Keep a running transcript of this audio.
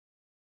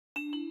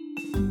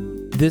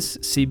This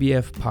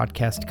CBF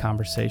podcast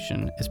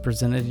conversation is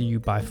presented to you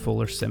by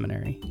Fuller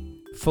Seminary.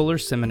 Fuller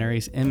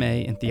Seminary's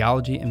MA in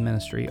Theology and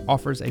Ministry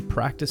offers a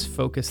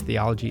practice-focused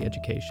theology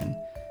education.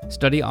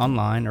 Study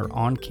online or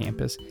on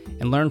campus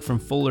and learn from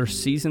Fuller's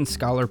seasoned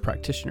scholar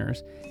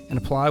practitioners and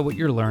apply what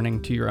you're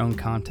learning to your own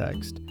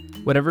context.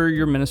 Whatever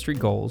your ministry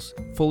goals,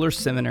 Fuller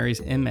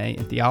Seminary's MA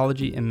in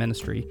Theology and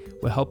Ministry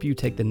will help you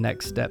take the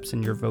next steps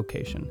in your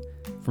vocation.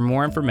 For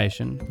more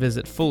information,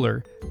 visit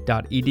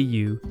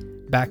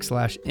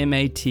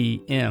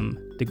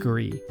fuller.edu/MATM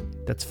degree.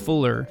 That's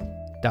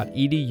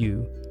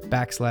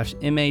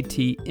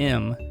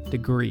fuller.edu/MATM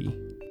degree.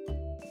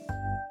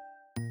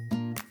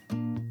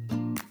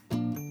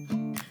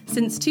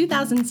 Since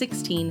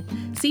 2016,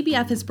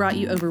 CBF has brought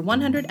you over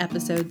 100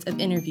 episodes of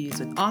interviews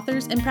with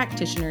authors and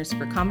practitioners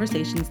for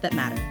conversations that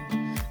matter.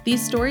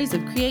 These stories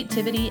of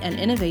creativity and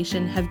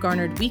innovation have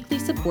garnered weekly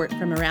support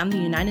from around the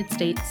United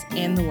States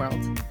and the world.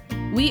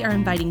 We are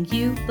inviting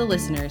you, the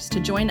listeners,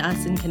 to join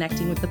us in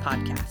connecting with the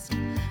podcast.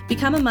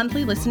 Become a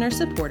monthly listener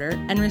supporter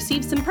and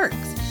receive some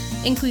perks,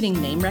 including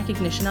name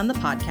recognition on the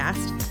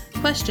podcast,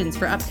 questions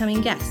for upcoming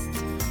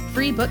guests,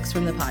 free books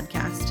from the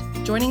podcast,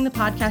 joining the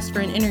podcast for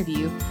an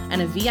interview,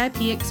 and a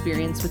VIP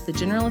experience with the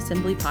General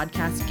Assembly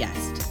podcast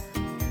guest.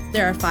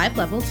 There are 5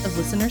 levels of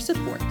listener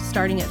support,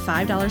 starting at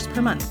 $5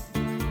 per month.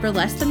 For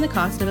less than the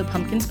cost of a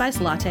pumpkin spice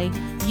latte,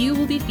 you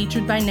will be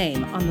featured by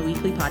name on the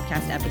weekly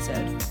podcast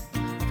episode.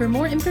 For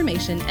more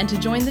information and to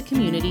join the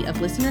community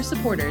of listener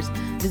supporters,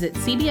 visit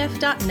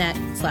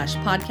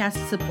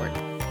cbf.net/podcast support.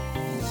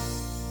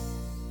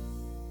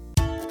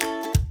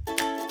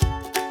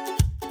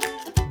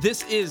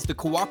 This is the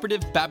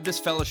Cooperative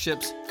Baptist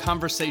Fellowship's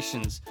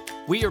Conversations.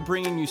 We are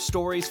bringing you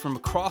stories from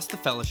across the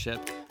fellowship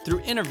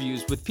through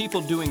interviews with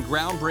people doing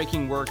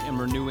groundbreaking work in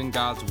renewing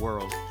God's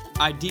world.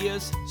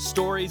 Ideas,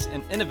 stories,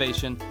 and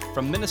innovation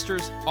from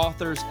ministers,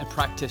 authors, and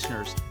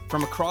practitioners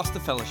from across the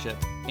fellowship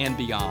and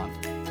beyond.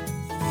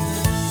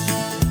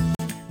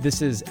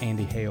 This is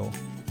Andy Hale.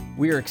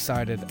 We are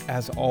excited,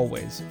 as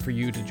always, for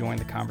you to join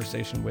the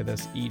conversation with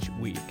us each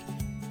week.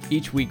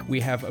 Each week, we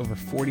have over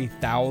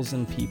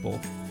 40,000 people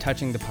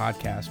touching the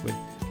podcast with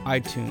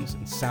iTunes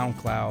and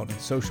SoundCloud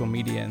and social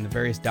media and the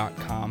various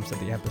 .coms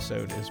that the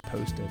episode is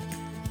posted.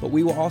 But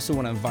we will also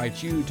want to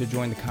invite you to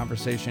join the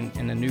conversation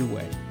in a new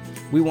way.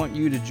 We want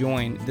you to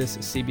join this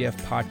CBF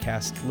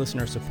podcast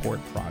listener support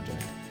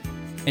project.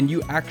 And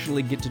you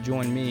actually get to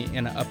join me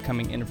in an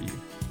upcoming interview.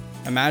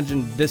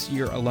 Imagine this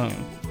year alone,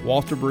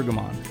 Walter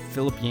Brueggemann,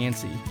 Philip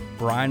Yancey,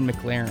 Brian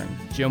McLaren,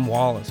 Jim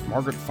Wallace,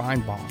 Margaret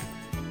Feinbaum,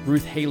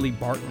 Ruth Haley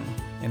Barton,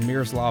 and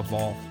Miroslav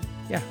Volf.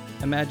 Yeah,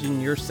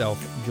 imagine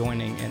yourself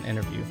joining an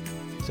interview.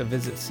 So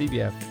visit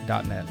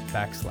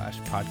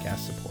cbf.net/podcast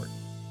support.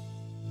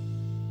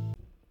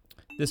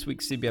 This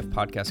week's CBF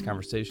podcast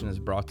conversation is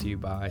brought to you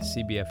by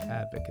CBF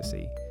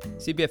Advocacy.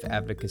 CBF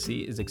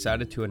Advocacy is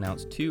excited to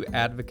announce 2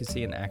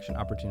 advocacy and action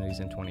opportunities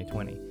in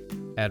 2020.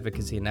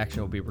 Advocacy in Action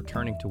will be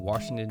returning to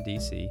Washington,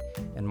 D.C.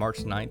 on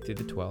March 9th through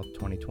the 12th,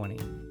 2020,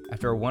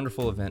 after a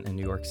wonderful event in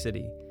New York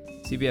City.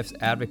 CBF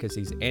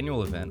Advocacy's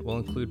annual event will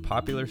include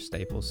popular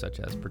staples such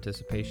as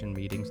participation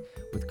meetings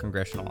with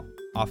congressional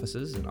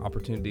offices and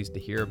opportunities to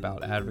hear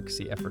about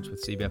advocacy efforts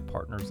with CBF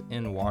partners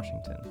in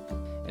Washington.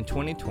 In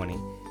 2020,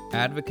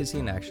 Advocacy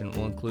in Action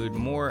will include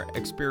more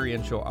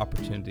experiential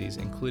opportunities,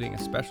 including a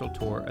special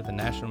tour of the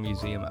National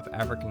Museum of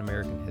African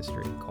American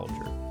History and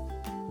Culture.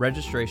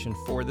 Registration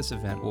for this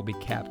event will be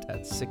capped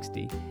at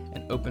 60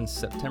 and opens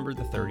September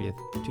the 30th,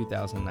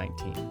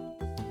 2019.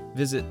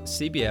 Visit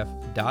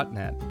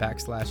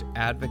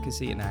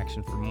cbf.net/advocacy in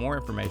action for more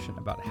information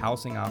about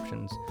housing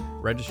options,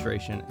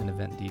 registration, and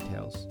event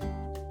details.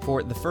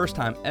 For the first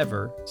time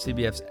ever,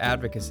 CBF's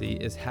Advocacy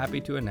is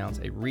happy to announce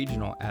a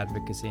regional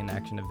Advocacy in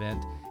Action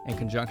event in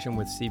conjunction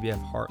with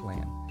CBF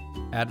Heartland.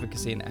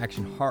 Advocacy in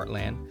Action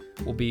Heartland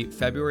will be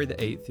February the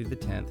 8th through the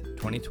 10th,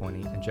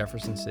 2020 in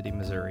Jefferson City,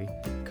 Missouri,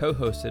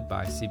 co-hosted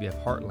by CBF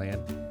Heartland,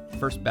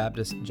 First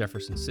Baptist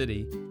Jefferson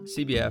City,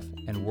 CBF,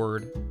 and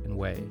Word and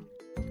Way.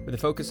 With a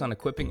focus on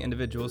equipping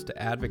individuals to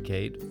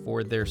advocate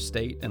for their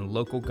state and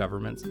local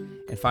governments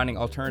and finding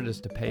alternatives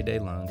to payday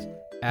loans,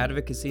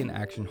 Advocacy in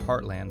Action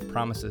Heartland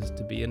promises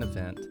to be an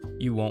event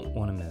you won't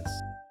want to miss.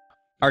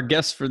 Our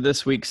guest for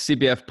this week's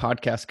CBF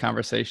podcast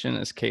conversation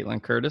is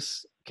Caitlin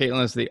Curtis.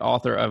 Caitlin is the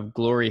author of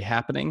Glory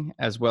Happening,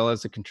 as well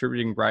as a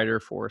contributing writer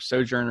for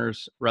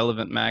Sojourners,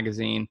 Relevant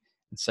Magazine,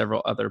 and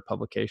several other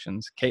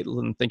publications.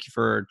 Caitlin, thank you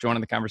for joining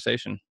the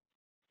conversation.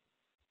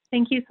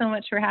 Thank you so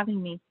much for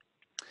having me.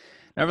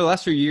 Now, over the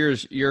last few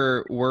years,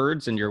 your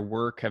words and your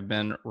work have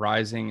been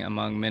rising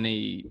among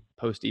many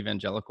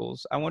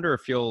post-evangelicals. I wonder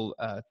if you'll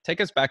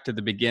take us back to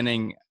the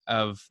beginning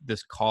of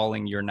this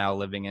calling you're now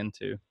living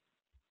into.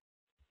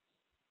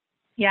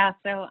 Yeah,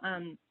 so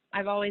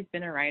I've always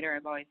been a writer.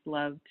 I've always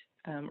loved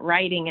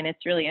writing, and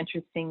it's really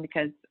interesting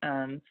because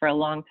for a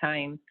long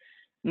time,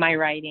 my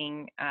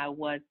writing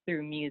was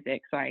through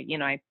music. So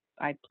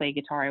I play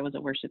guitar. I was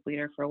a worship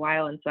leader for a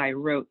while, and so I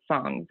wrote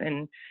songs.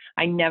 And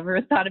I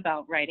never thought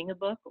about writing a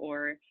book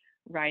or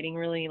writing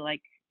really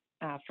like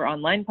for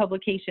online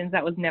publications.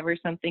 That was never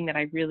something that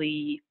I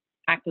really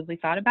actively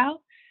thought about.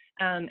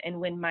 And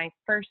when my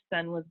first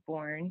son was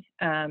born,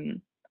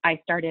 I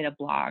started a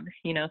blog,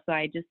 so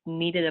I just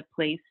needed a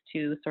place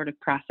to sort of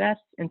process.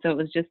 And so it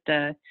was just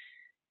a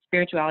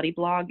spirituality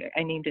blog.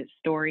 I named it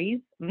Stories.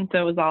 And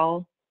so it was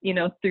all,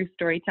 through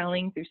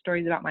storytelling, through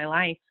stories about my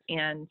life.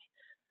 And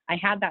I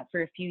had that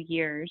for a few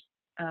years.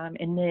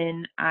 And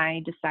then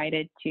I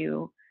decided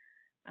to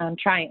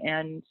try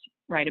and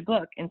write a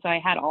book. And so I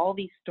had all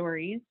these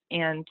stories,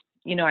 and,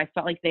 I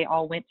felt like they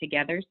all went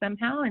together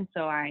somehow. And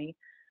so I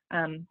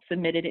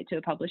submitted it to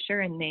a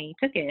publisher, and they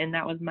took it. And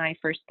that was my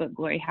first book,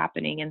 Glory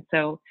Happening. And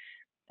so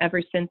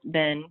ever since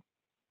then,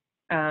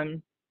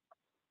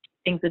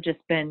 things have just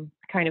been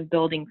kind of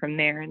building from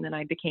there. And then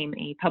I became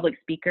a public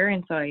speaker.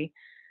 And so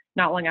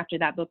not long after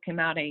that book came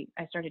out, I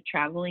started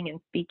traveling and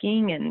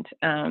speaking. And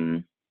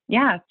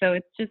so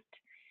it's just,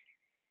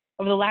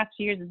 over the last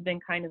few years, it's been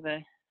kind of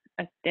a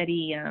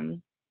steady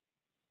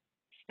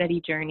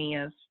journey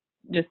of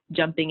just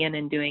jumping in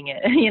and doing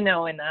it, and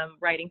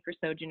writing for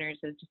Sojourners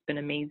has just been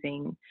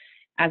amazing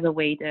as a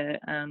way to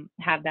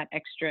have that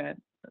extra,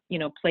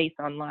 place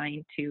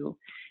online to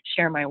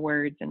share my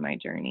words and my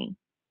journey.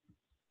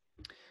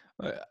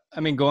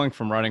 I mean, going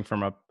from writing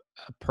from a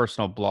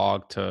personal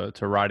blog to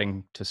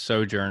writing to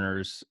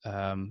Sojourners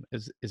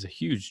is a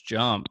huge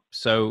jump.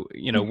 So,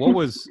 what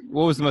was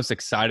the most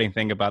exciting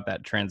thing about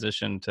that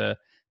transition to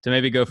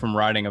maybe go from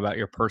writing about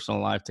your personal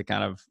life to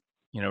kind of,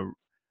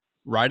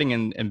 writing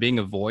and being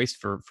a voice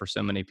for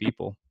so many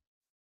people?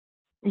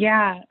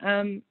 Yeah,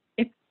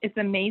 it's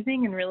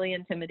amazing and really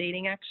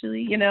intimidating,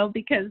 actually,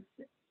 because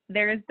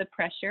there is the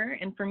pressure.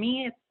 And for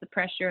me, it's the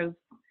pressure of,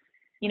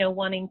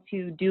 wanting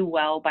to do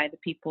well by the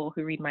people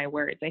who read my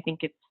words. I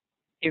think it's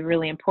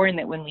really important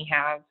that when we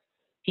have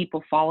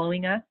people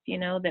following us,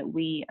 that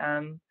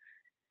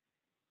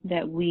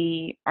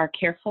we are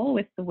careful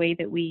with the way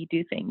that we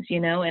do things,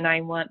 and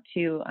I want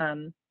to,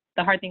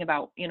 the hard thing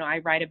about, I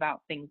write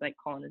about things like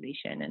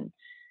colonization and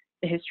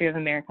the history of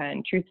America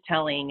and truth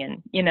telling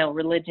and,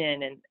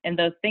 religion and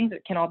those things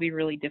that can all be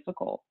really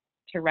difficult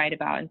to write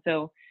about. And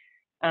so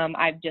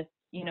I've just,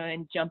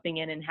 and jumping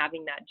in and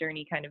having that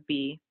journey kind of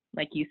be,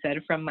 like you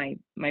said, from my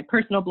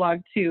personal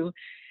blog to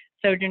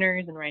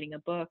Sojourners and writing a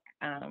book,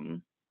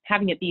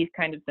 having it be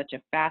kind of such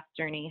a fast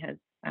journey has,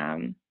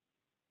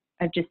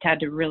 I've just had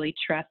to really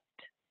trust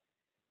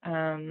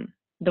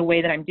the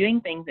way that I'm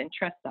doing things and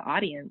trust the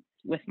audience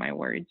with my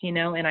words,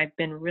 and I've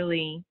been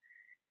really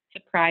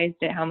surprised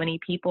at how many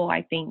people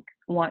I think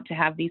want to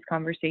have these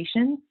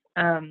conversations.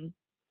 A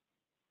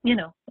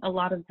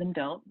lot of them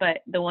don't,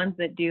 but the ones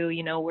that do,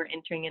 we're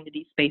entering into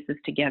these spaces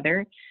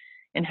together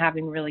and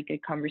having really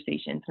good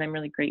conversations. And I'm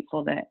really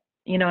grateful that,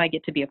 I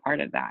get to be a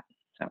part of that.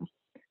 So.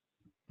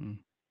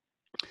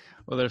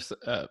 Well, there's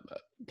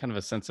kind of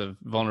a sense of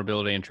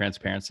vulnerability and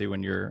transparency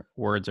when your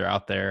words are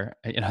out there.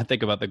 I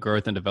think about the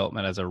growth and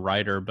development as a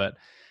writer, but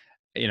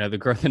the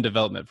growth and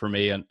development for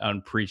me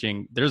on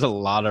preaching, there's a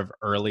lot of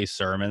early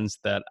sermons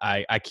that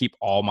I keep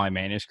all my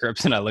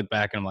manuscripts, and I look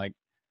back and I'm like,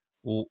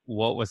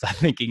 what was I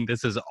thinking?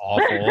 This is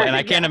awful. And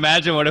I can't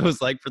imagine what it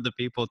was like for the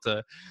people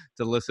to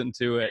listen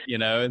to it,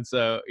 And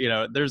so,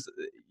 there's,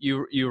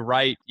 you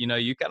write,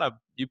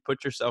 you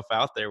put yourself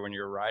out there when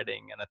you're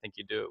writing. And I think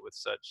you do it with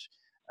such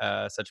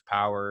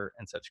power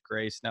and such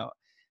grace. Now,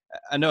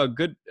 I know a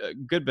good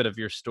bit of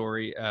your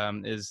story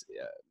is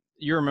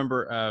you're a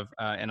member of,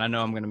 and I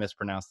know I'm going to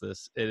mispronounce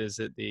this. Is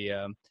it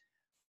the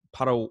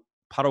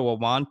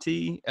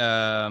Potawatomi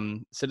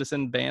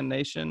Citizen Band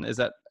Nation? Is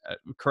that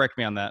correct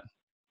me on that?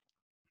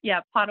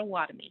 Yeah,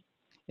 Potawatomi.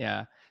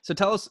 Yeah. So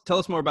tell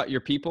us more about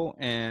your people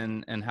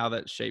and how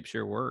that shapes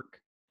your work.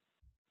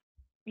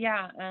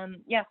 Yeah.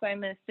 So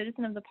I'm a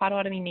citizen of the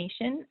Potawatomi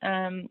Nation,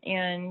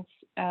 and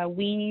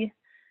we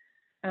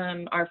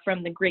are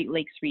from the Great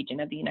Lakes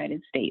region of the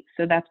United States.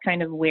 So that's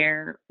kind of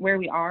where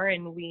we are,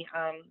 and we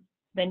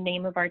the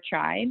name of our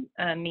tribe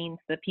means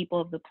the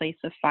people of the place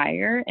of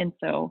fire. And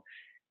so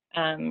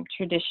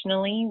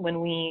traditionally,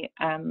 when we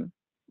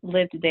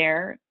lived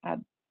there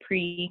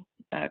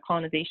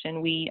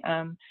pre-colonization, we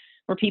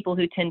were people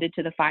who tended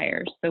to the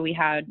fires. So we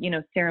had,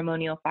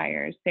 ceremonial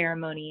fires,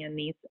 ceremony, and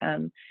these,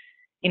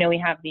 we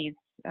have these,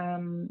 I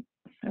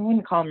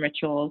wouldn't call them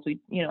rituals.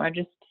 I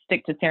just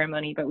stick to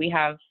ceremony, but we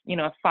have,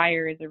 a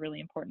fire is a really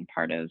important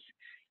part of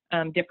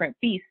different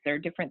feasts or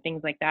different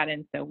things like that.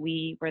 And so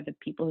we were the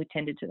people who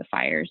tended to the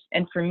fires.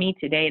 And for me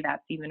today,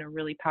 that's even a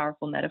really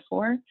powerful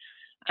metaphor,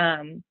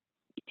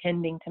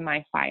 tending to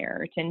my fire,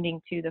 or tending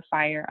to the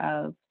fire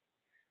of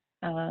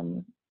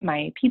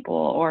my people,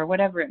 or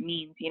whatever it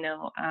means,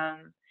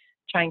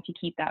 trying to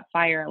keep that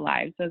fire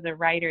alive. So as a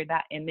writer,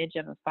 that image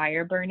of a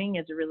fire burning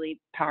is really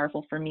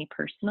powerful for me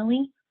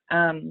personally.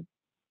 I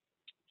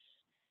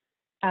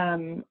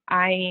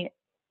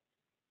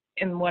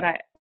am what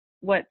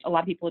a lot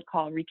of people would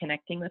call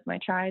reconnecting with my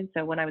tribe.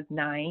 So when I was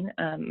 9,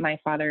 my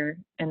father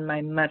and my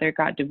mother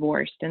got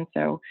divorced. And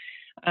so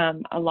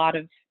a lot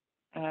of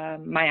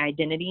my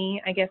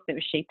identity, I guess, that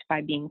was shaped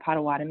by being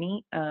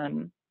Potawatomi,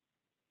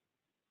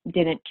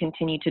 didn't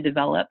continue to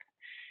develop.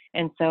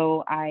 And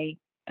so I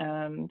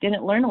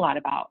didn't learn a lot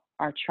about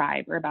our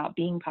tribe or about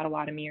being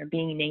Potawatomi or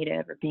being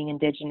Native or being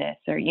Indigenous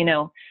or,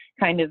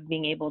 kind of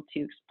being able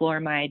to explore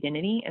my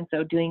identity. And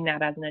so doing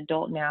that as an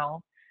adult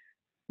now,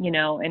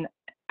 and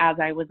as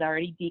I was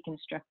already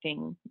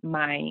deconstructing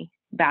my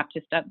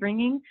Baptist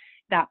upbringing,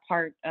 that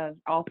part of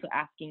also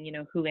asking,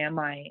 who am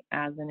I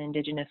as an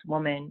Indigenous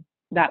woman,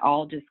 that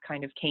all just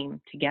kind of came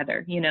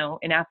together,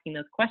 and asking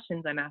those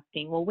questions. I'm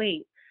asking, well,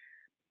 wait,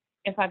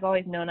 if I've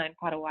always known I'm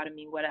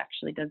Potawatomi, what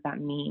actually does that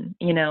mean,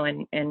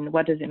 and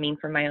what does it mean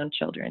for my own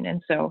children?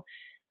 And so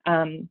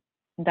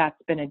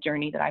that's been a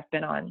journey that I've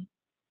been on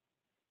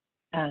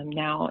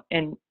now.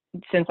 And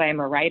since I am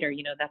a writer,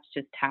 that's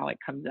just how it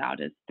comes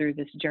out, is through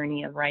this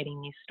journey of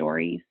writing these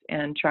stories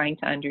and trying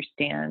to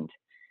understand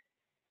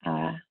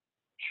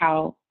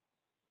how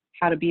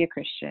to be a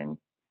Christian,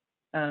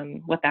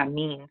 what that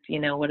means,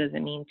 what does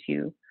it mean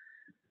to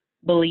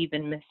believe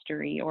in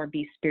mystery or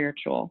be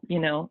spiritual,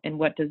 and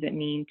what does it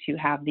mean to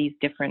have these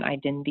different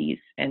identities,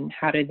 and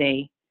how do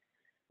they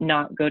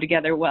not go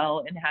together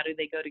well, and how do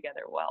they go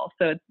together well?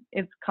 So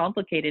it's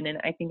complicated, and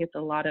I think it's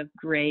a lot of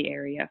gray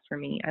area for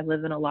me. I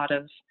live in a lot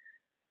of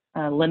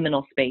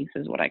liminal space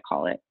is what I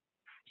call it.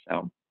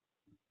 So.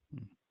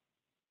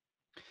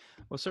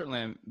 Well,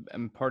 certainly,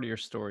 and part of your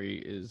story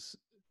is,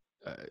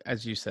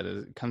 as you said,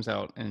 it comes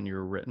out in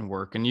your written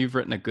work, and you've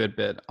written a good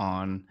bit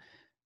on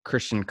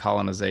Christian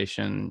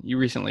colonization. You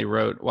recently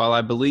wrote, "While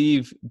I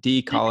believe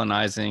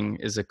decolonizing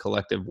is a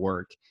collective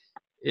work,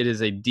 it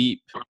is a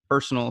deep,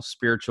 personal,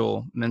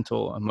 spiritual,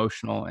 mental,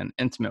 emotional, and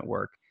intimate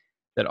work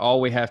that all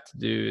we have to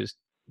do is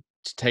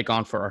to take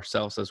on for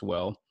ourselves as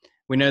well.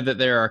 We know that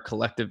there are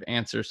collective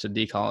answers to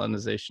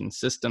decolonization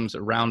systems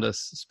around us,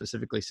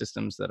 specifically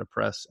systems that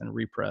oppress and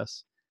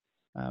repress.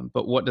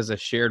 But what does a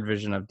shared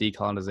vision of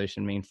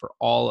decolonization mean for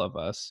all of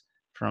us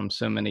from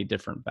so many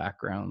different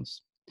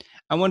backgrounds?"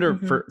 I wonder,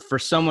 for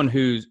someone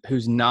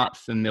who's not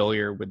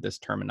familiar with this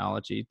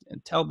terminology,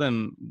 tell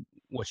them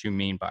what you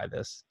mean by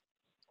this.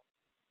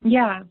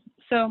 Yeah.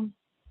 So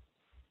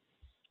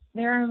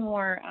there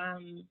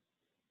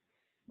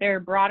are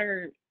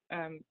broader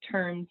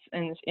terms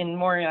and in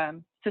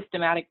more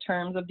systematic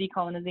terms of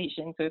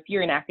decolonization. So if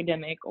you're an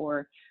academic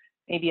or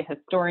maybe a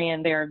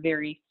historian, there are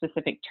very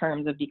specific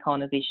terms of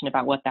decolonization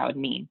about what that would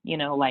mean,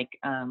 like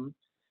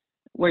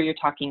where you're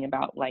talking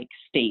about like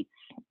states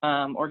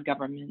or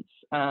governments,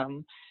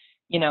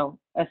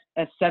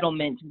 a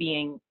settlement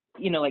being,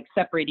 like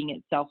separating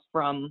itself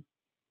from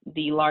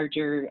the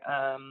larger,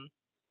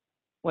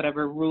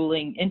 whatever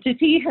ruling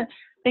entity,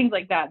 things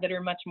like that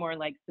are much more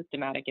like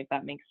systematic, if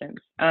that makes sense.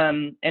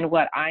 And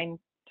what I'm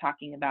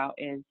talking about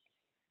is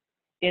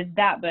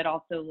that, but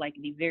also like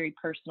the very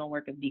personal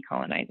work of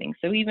decolonizing.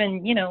 So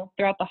even,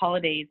 throughout the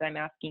holidays, I'm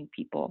asking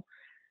people,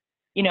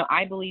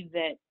 I believe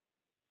that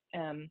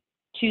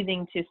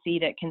choosing to see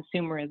that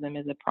consumerism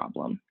is a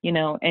problem,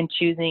 and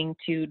choosing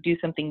to do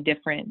something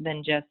different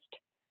than just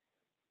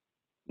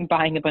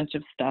buying a bunch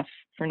of stuff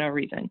for no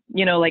reason,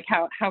 like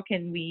how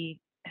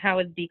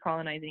is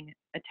decolonizing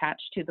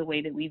attached to the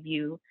way that we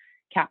view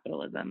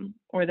capitalism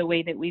or the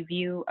way that we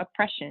view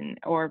oppression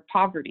or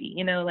poverty?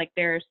 Like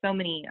there are so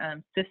many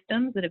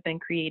systems that have been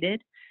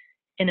created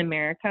in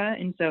America.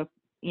 And so,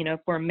 if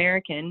we're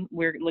American,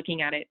 we're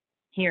looking at it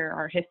here,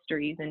 our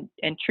histories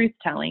and truth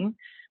telling,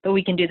 but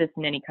we can do this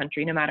in any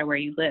country, no matter where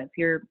you live.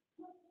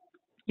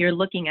 You're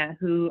looking at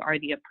who are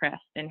the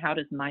oppressed and how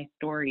does my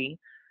story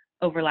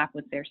overlap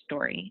with their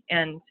story.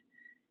 And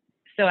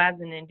so as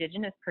an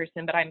Indigenous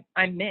person, but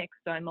I'm mixed,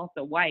 so I'm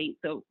also white.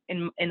 So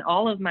in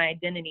all of my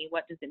identity,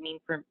 what does it mean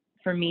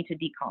for me to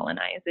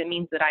decolonize? It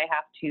means that I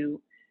have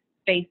to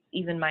face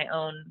even my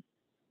own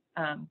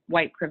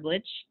white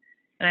privilege,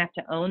 and I have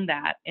to own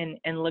that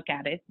and look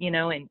at it,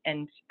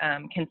 and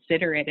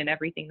consider it in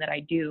everything that I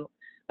do.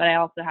 But I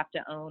also have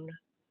to own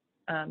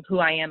who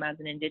I am as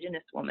an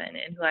Indigenous woman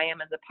and who I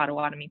am as a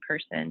Potawatomi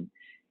person,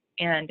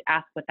 and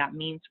ask what that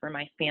means for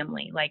my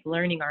family, like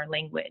learning our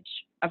language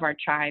of our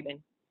tribe and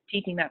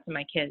teaching that to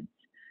my kids.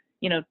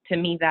 To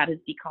me, that is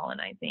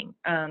decolonizing.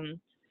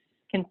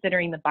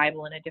 Considering the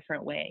Bible in a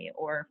different way,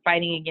 or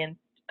fighting against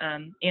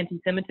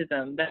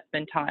anti-Semitism that's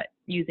been taught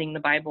using the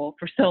Bible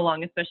for so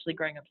long, especially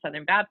growing up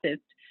Southern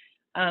Baptist,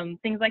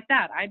 things like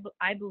that.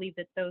 I believe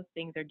that those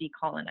things are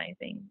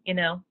decolonizing,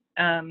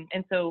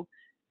 and so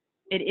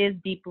it is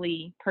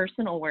deeply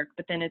personal work,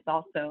 but then it's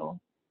also,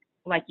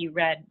 like you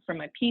read from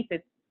my piece,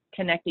 it's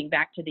connecting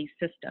back to these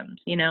systems,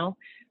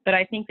 But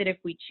I think that if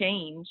we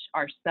change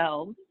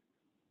ourselves,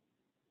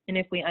 and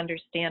if we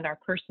understand our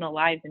personal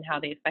lives and how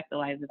they affect the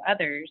lives of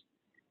others,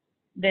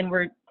 then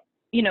we're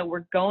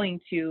going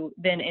to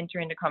then enter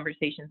into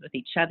conversations with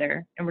each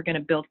other, and we're going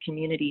to build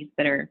communities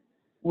that are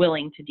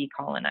willing to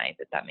decolonize,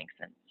 if that makes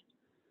sense.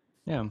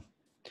 Yeah.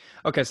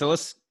 Okay. So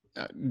let's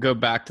go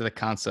back to the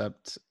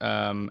concept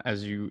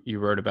as you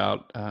wrote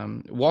about.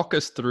 Walk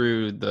us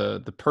through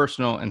the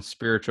personal and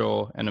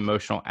spiritual and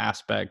emotional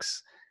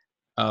aspects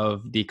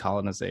of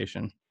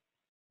decolonization.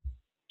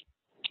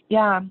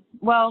 Yeah.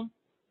 Well,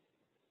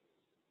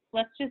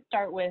 let's just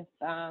start with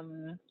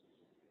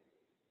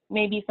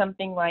maybe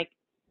something like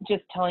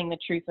just telling the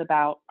truth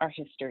about our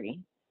history.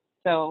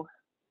 So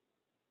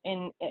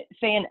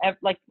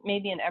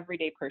maybe an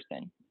everyday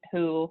person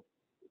who,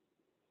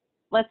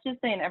 let's just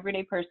say an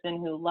everyday person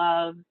who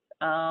loves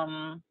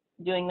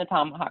doing the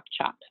tomahawk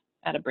chop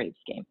at a Braves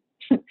game.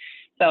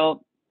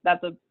 So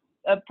that's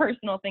a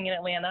personal thing in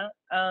Atlanta.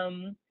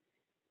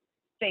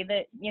 Say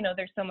that,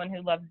 there's someone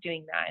who loves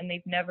doing that and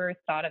they've never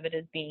thought of it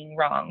as being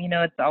wrong.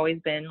 It's always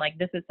been like,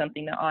 this is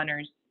something that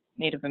honors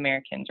Native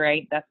Americans,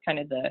 right? That's kind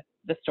of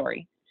the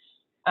story.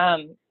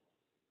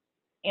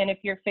 And if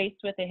you're faced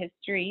with a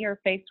history or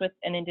faced with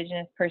an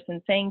Indigenous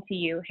person saying to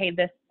you, hey,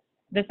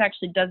 this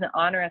actually doesn't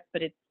honor us,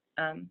 but it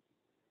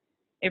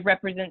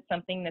represents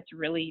something that's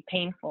really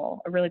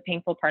painful, a really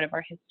painful part of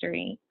our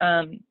history.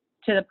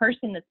 To the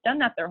person that's done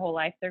that their whole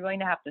life, they're going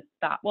to have to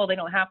stop. Well, they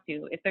don't have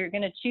to. If they're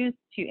going to choose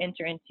to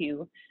enter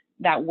into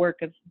that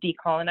work of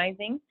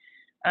decolonizing,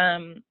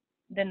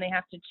 then they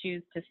have to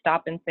choose to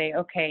stop and say,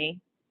 okay,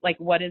 like,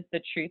 what is the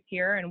truth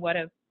here? And what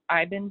have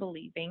I been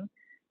believing?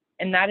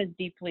 And that is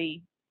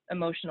deeply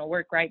emotional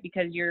work, right?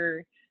 Because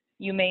you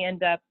may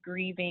end up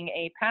grieving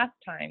a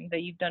pastime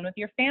that you've done with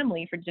your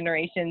family for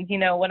generations.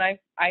 When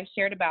I've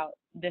shared about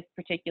this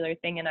particular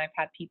thing and I've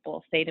had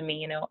people say to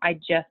me, I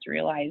just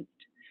realized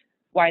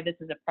why this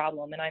is a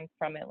problem, and I'm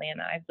from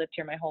Atlanta. I've lived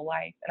here my whole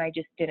life and I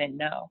just didn't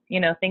know,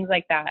 things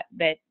like that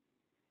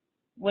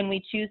when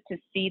we choose to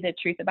see the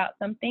truth about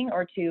something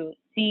or to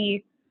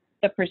see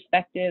the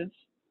perspective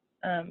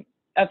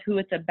of who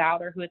it's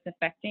about or who it's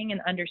affecting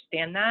and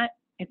understand that,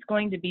 it's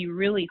going to be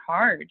really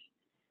hard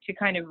to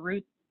kind of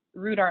root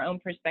our own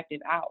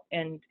perspective out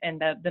and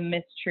the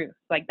mistruth.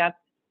 Like that's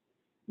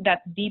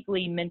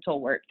deeply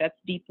mental work. That's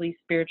deeply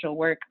spiritual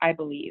work, I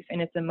believe,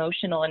 and it's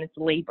emotional and it's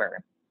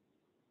labor.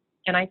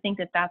 And I think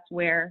that that's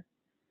where,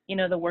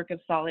 the work of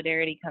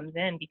solidarity comes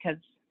in, because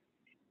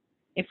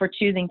if we're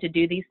choosing to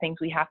do these things,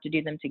 we have to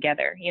do them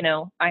together.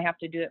 I have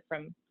to do it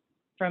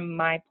from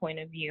my point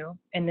of view,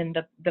 and then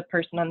the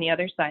person on the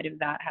other side of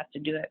that has to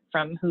do it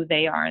from who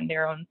they are and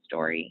their own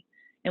story.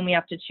 And we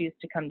have to choose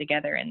to come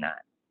together in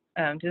that.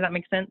 Does that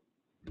make sense?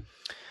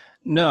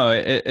 No,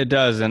 it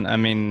does. And I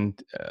mean,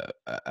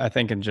 I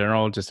think in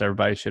general, just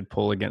everybody should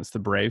pull against the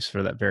Braves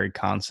for that very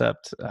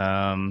concept.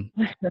 On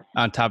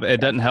top, it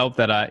doesn't help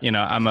that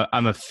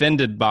I'm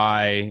offended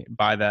by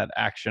that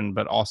action,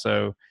 but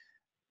also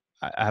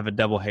I have a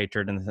double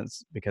hatred in the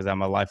sense because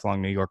I'm a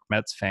lifelong New York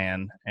Mets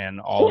fan,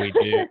 and all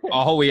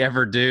we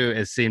ever do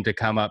is seem to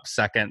come up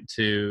second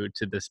to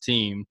this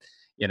team.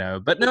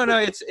 But no,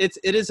 it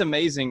is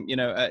amazing.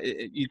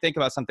 You think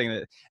about something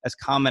that as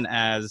common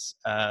as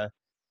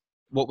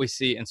what we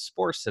see in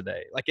sports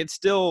today. Like it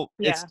still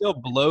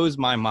blows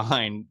my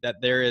mind that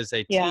there is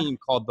a team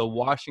called the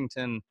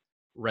Washington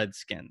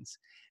Redskins,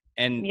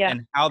 and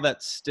how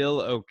that's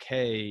still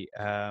okay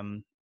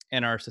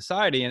in our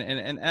society.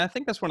 And I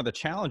think that's one of the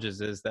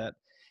challenges is that,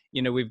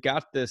 we've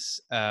got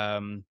this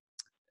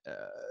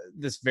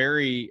this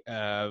very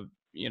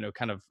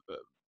kind of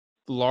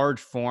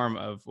large form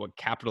of what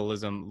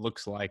capitalism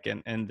looks like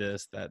in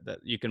this, that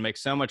you can make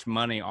so much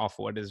money off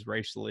what is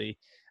racially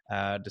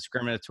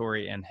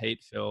discriminatory and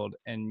hate-filled,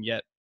 and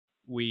yet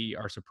we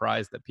are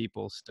surprised that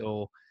people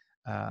still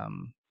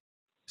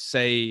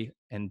say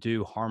and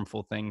do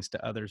harmful things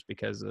to others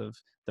because of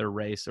their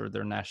race or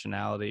their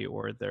nationality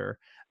or their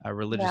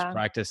religious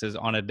practices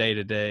on a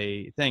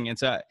day-to-day thing. And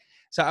so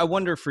I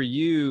wonder, for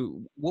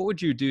you, what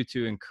would you do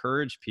to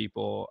encourage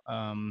people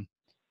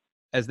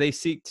as they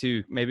seek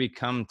to maybe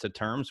come to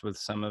terms with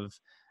some of,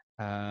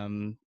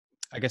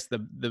 I guess,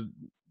 the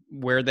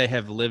where they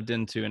have lived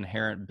into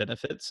inherent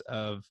benefits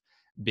of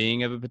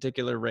being of a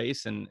particular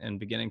race and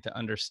beginning to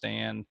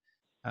understand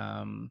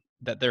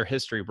that their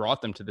history brought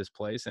them to this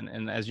place.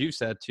 And as you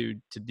said, to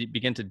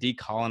begin to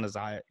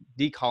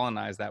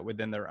decolonize that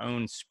within their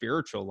own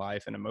spiritual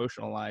life and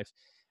emotional life,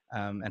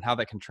 and how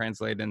that can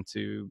translate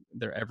into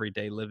their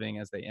everyday living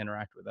as they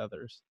interact with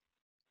others.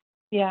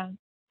 Yeah.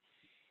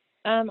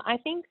 I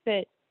think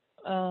that,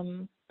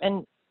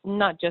 and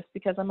not just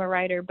because I'm a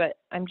writer, but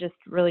I'm just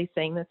really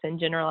saying this in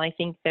general. I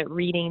think that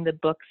reading the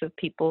books of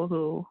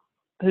people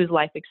whose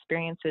life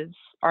experiences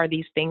are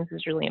these things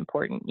is really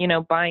important.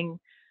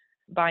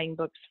 Buying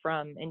books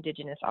from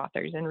Indigenous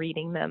authors and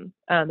reading them,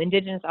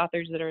 Indigenous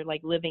authors that are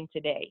like living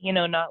today,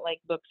 not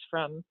like books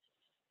from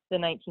the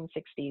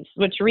 1960s,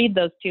 which read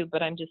those too,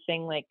 but I'm just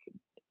saying, like,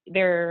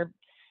 they're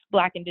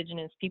Black,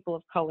 Indigenous, people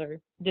of color,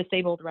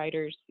 disabled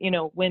writers,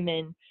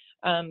 women,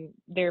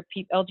 they're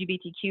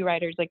LGBTQ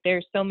writers. Like,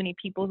 there's so many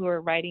people who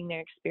are writing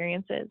their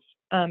experiences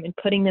and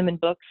putting them in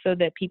books so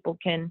that people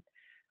can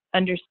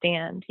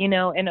understand,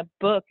 and a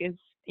book is,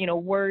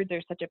 words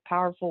are such a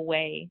powerful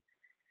way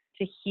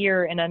to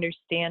hear and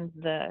understand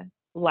the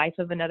life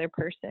of another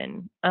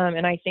person.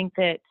 And I think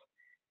that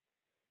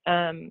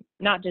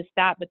not just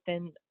that, but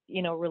then,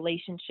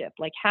 relationship,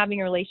 like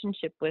having a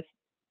relationship with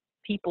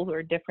people who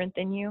are different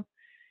than you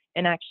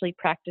and actually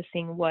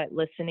practicing what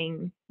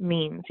listening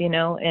means,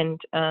 and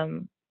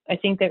I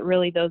think that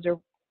really those are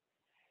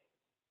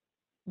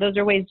those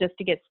are ways just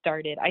to get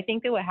started. I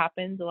think that what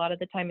happens a lot of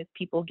the time is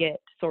people get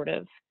sort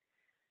of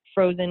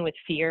frozen with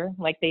fear,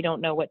 like they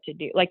don't know what to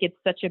do. Like it's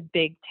such a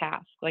big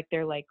task. Like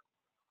they're like,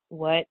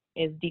 what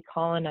is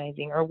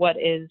decolonizing, or what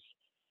is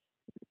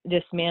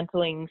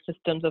dismantling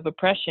systems of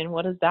oppression?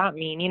 What does that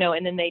mean?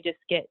 And then they just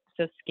get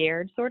so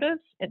scared sort of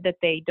that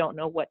they don't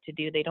know what to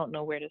do. They don't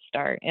know where to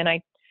start. And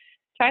I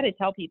try to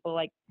tell people,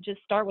 like,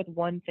 just start with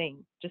one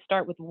thing. Just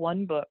start with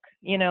one book.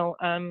 You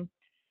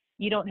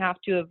don't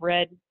have to have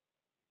read,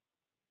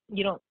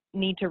 you don't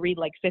need to read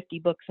like 50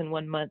 books in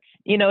 1 month,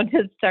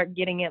 to start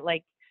getting it.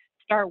 Like,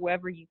 start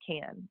wherever you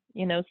can,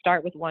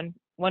 start with one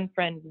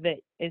friend that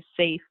is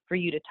safe for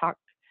you to talk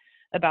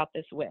about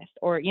this with,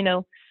 or,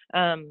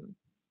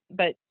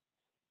 but,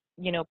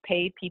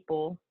 pay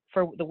people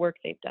for the work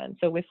they've done.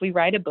 So if we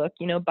write a book,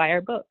 buy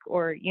our book,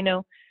 or,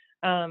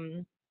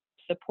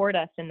 support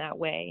us in that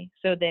way,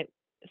 so that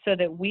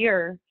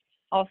we're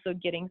also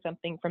getting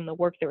something from the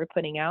work that we're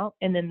putting out.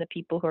 And then the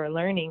people who are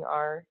learning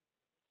are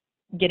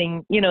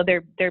getting,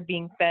 they're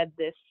being fed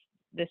this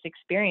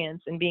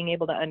experience and being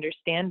able to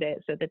understand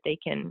it so that they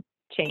can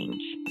change.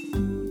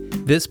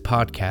 This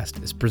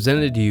podcast is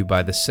presented to you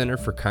by the Center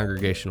for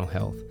Congregational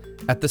Health.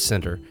 At the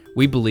Center,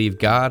 we believe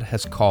God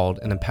has called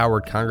and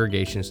empowered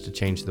congregations to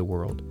change the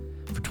world.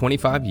 For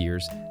 25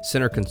 years,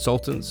 Center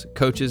consultants,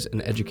 coaches,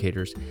 and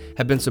educators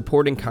have been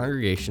supporting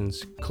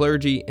congregations,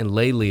 clergy, and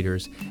lay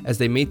leaders as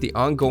they meet the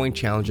ongoing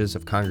challenges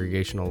of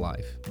congregational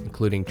life,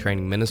 including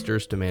training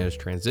ministers to manage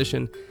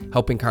transition,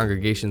 helping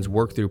congregations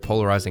work through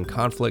polarizing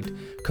conflict,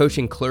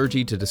 coaching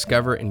clergy to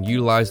discover and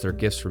utilize their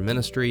gifts for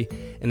ministry,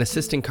 and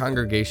assisting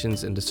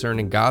congregations in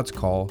discerning God's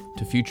call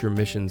to future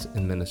missions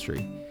and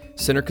ministry.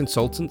 Center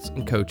consultants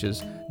and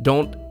coaches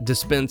don't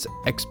dispense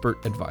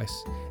expert advice.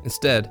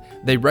 Instead,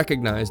 they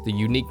recognize the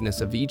uniqueness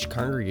of each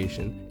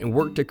congregation and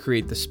work to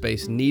create the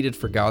space needed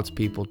for God's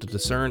people to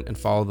discern and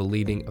follow the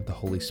leading of the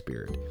Holy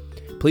Spirit.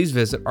 Please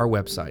visit our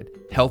website,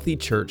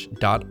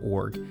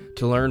 healthychurch.org,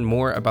 to learn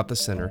more about the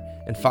Center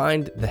and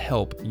find the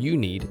help you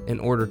need in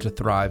order to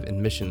thrive in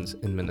missions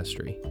and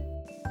ministry.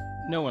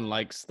 No one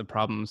likes the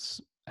problems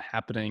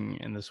happening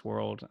in this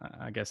world,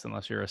 I guess,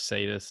 unless you're a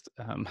sadist.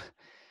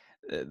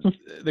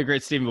 The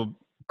great Stephen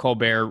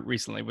Colbert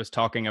recently was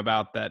talking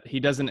about that he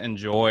doesn't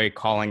enjoy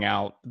calling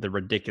out the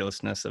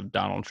ridiculousness of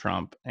Donald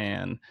Trump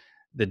and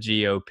the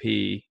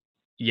GOP,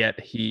 yet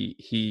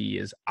he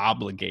is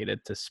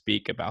obligated to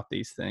speak about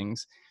these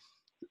things.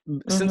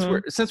 Mm-hmm.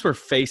 Since we're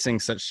facing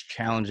such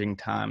challenging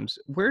times,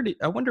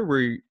 I wonder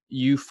where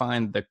you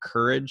find the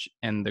courage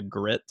and the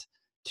grit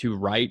to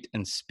write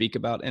and speak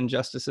about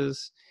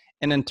injustices?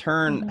 And in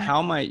turn,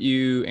 how might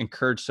you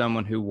encourage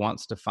someone who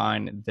wants to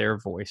find their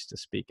voice to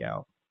speak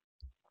out?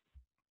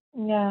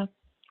 Yeah.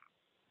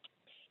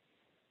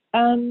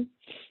 I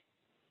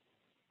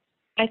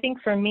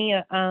think for me,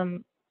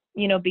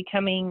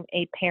 becoming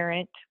a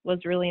parent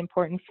was really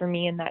important for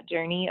me in that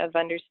journey of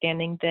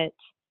understanding that,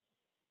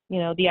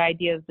 the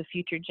idea of the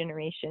future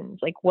generations,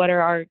 like what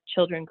are our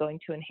children going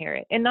to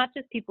inherit? And not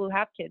just people who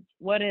have kids.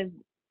 What is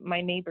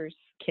my neighbor's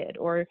kid,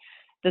 or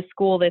the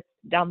school that's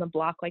down the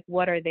block? Like,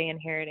 what are they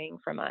inheriting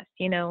from us?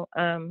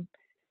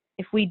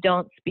 If we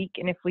don't speak,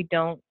 and if we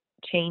don't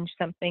change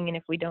something, and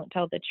if we don't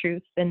tell the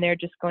truth, then they're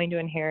just going to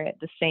inherit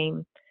the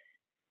same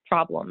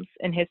problems,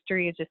 and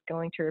history is just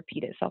going to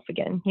repeat itself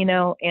again,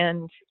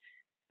 and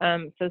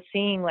so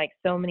seeing like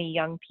so many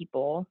young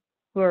people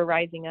who are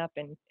rising up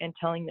and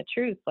telling the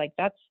truth, like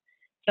that's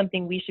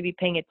something we should be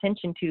paying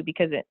attention to,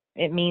 because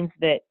it means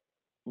that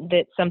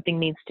something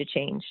needs to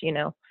change,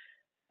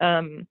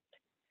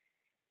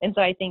 and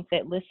so I think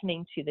that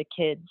listening to the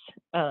kids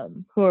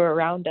who are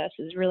around us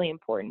is really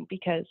important,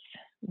 because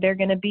they're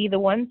going to be the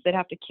ones that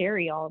have to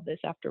carry all of this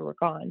after we're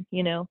gone,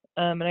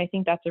 and I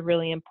think that's a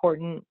really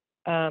important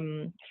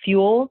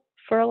fuel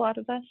for a lot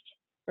of us,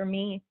 for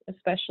me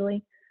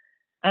especially.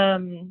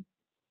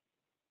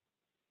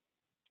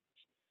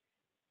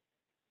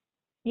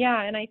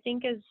 Yeah, and I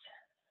think as,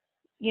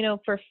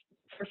 for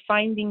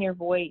finding your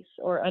voice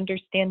or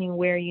understanding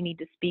where you need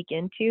to speak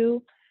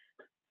into,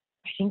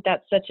 I think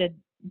that's such a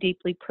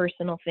deeply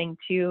personal thing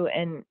too,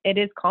 and it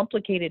is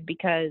complicated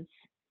because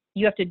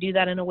you have to do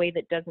that in a way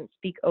that doesn't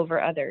speak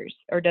over others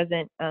or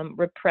doesn't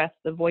repress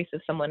the voice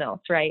of someone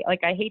else, right?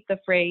 Like, I hate the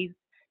phrase,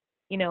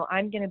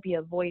 I'm going to be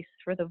a voice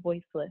for the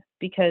voiceless,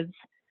 because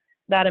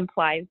that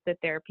implies that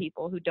there are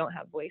people who don't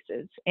have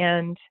voices.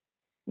 And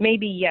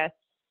maybe, yes,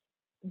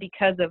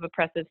 because of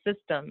oppressive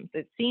systems,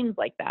 it seems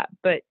like that,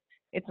 but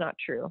it's not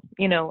true.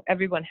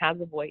 Everyone has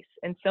a voice,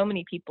 and so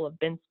many people have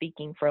been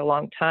speaking for a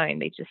long time.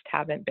 They just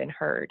haven't been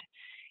heard.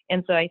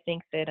 And so I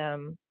think that,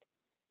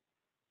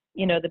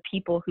 the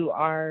people who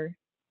are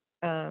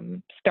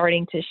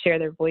starting to share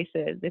their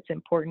voices, it's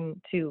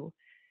important to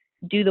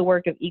do the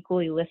work of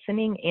equally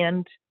listening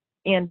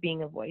and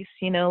being a voice.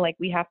 Like,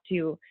 we have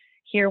to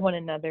hear one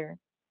another,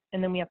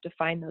 and then we have to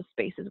find those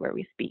spaces where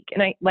we speak.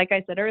 And like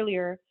I said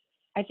earlier,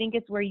 I think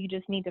it's where you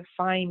just need to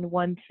find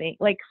one thing,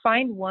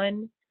 find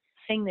one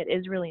thing that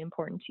is really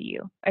important to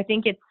you. I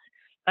think it's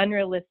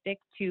unrealistic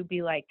to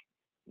be like,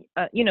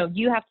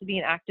 you have to be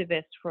an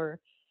activist for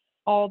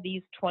all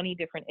these 20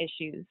 different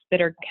issues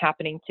that are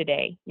happening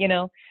today.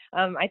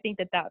 I think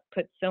that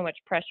puts so much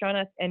pressure on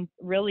us and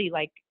really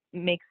like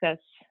makes us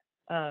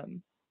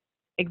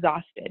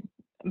exhausted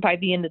by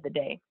the end of the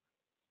day,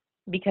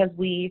 because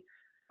we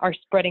are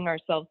spreading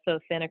ourselves so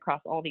thin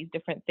across all these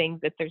different things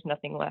that there's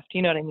nothing left.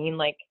 You know what I mean?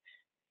 Like,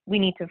 we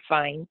need to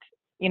find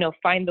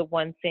the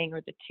one thing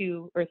or the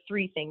two or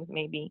three things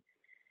maybe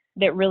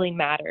that really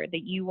matter,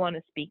 that you want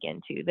to speak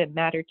into, that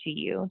matter to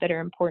you, that are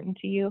important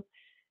to you,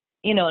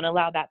 and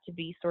allow that to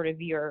be sort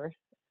of your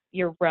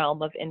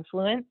realm of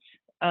influence.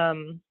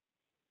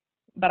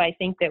 But I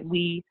think that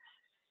we,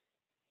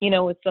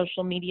 with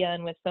social media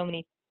and with so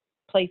many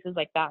places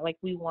like that, like,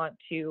 we want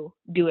to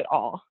do it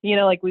all,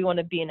 like, we want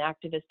to be an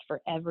activist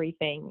for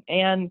everything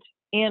and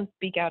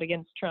speak out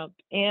against Trump,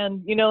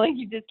 and like,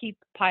 you just keep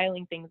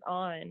piling things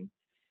on.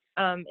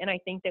 And I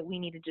think that we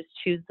need to just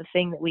choose the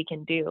thing that we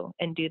can do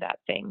and do that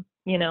thing.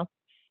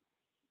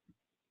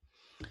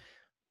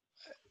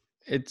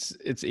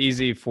 It's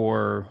easy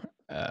for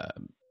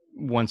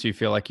once you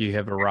feel like you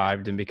have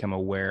arrived and become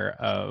aware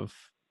of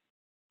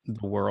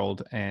the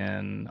world,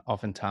 and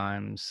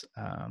oftentimes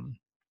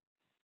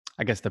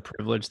I guess the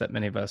privilege that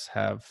many of us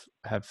have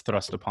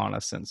thrust upon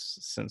us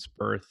since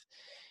birth.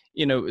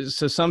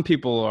 So some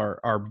people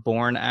are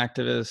born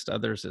activists,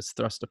 others it's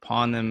thrust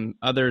upon them,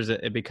 others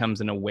it becomes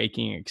an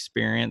awakening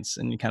experience,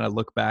 and you kind of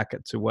look back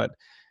to what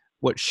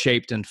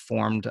shaped and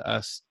formed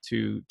us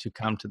to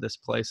come to this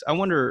place. I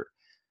wonder,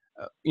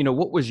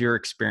 what was your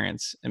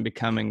experience in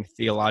becoming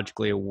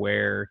theologically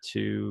aware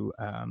to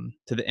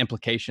the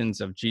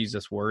implications of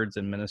Jesus' words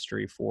and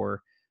ministry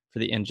for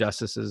the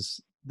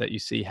injustices that you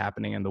see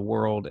happening in the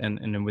world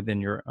and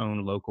within your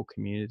own local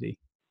community?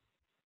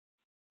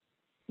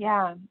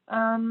 Yeah.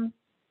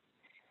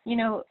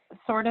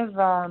 Sort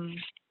of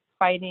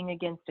fighting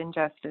against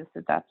injustice,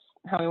 if that's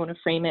how I want to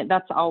frame it.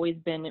 That's always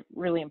been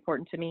really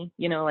important to me.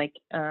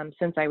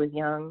 Since I was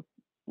young,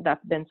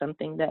 that's been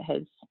something that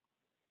has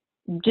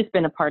just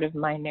been a part of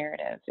my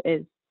narrative,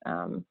 is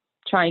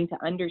trying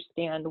to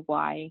understand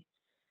why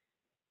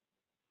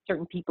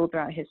certain people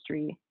throughout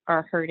history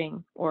are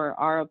hurting or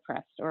are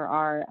oppressed or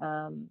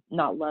are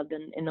not loved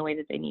in the way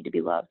that they need to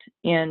be loved.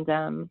 And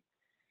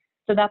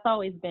so that's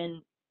always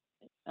been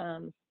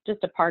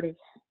just a part of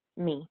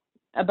me.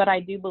 But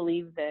I do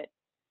believe that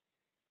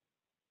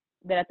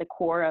at the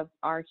core of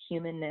our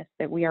humanness,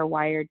 that we are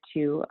wired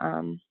to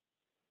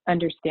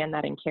understand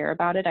that and care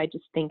about it. I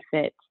just think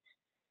that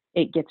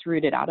it gets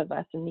rooted out of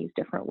us in these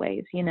different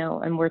ways,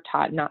 and we're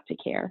taught not to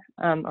care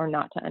or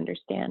not to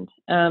understand.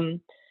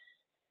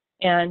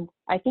 And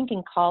I think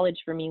in college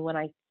for me, when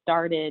I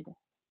started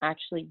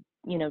actually,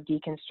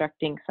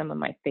 deconstructing some of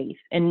my faith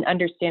and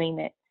understanding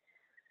that,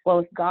 well,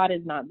 if God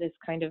is not this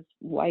kind of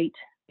white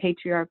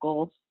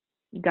patriarchal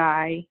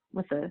guy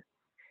with a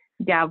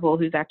gavel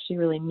who's actually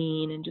really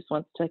mean and just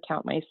wants to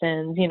count my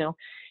sins,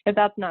 if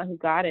that's not who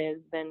God is,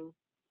 then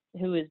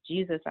who is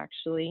Jesus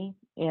actually?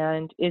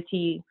 And is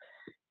he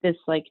this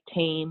like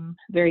tame,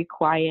 very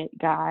quiet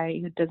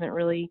guy who doesn't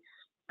really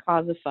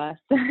cause a fuss,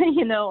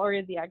 or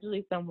is he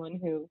actually someone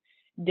who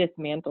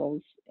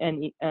dismantles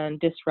and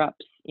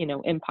disrupts,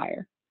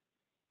 empire?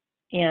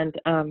 And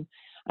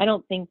I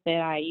don't think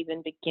that I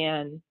even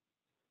began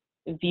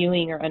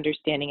viewing or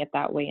understanding it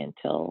that way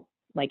until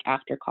like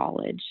after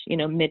college,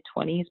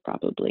 mid-20s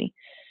probably.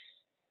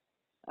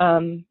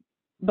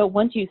 But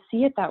once you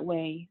see it that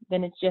way,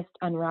 then it just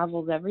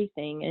unravels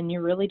everything, and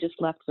you're really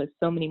just left with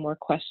so many more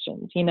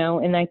questions,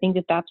 and I think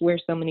that that's where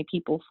so many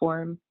people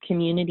form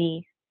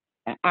community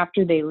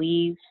after they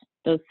leave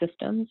those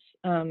systems,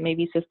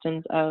 maybe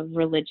systems of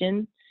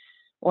religion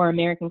or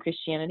American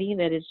Christianity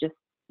that is just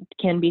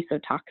can be so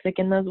toxic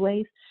in those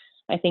ways.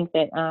 I think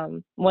that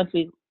once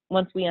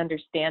we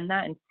understand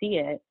that and see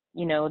it,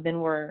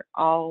 then we're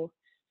all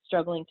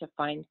struggling to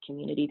find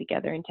community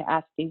together and to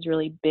ask these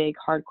really big,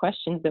 hard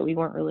questions that we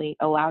weren't really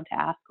allowed to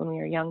ask when we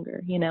were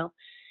younger,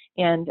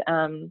 and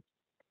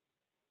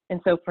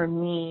so for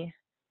me,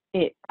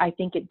 I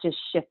think it just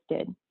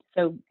shifted.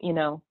 So,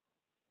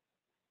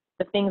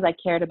 the things I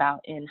cared about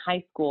in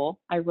high school,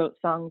 I wrote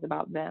songs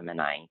about them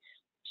and I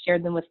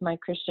shared them with my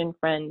Christian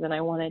friends, and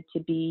I wanted to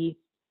be,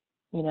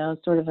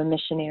 sort of a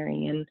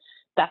missionary, and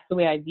that's the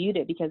way I viewed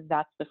it because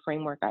that's the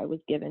framework I was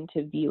given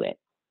to view it.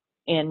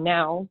 And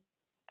now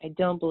I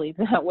don't believe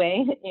that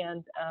way,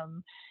 and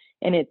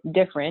it's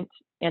different.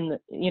 And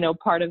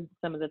part of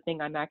some of the thing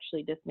I'm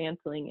actually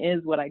dismantling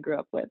is what I grew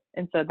up with,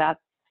 and so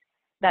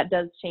that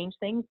does change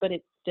things, but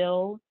it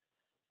still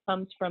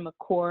comes from a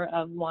core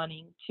of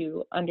wanting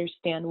to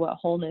understand what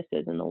wholeness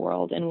is in the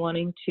world and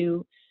wanting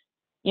to,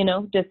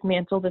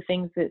 dismantle the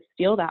things that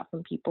steal that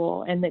from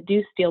people and that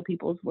do steal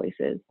people's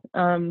voices.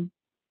 So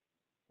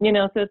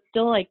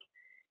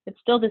it's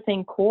still the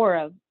same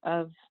core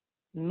of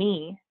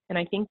me, and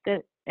I think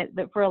that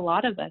for a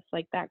lot of us,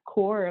 like that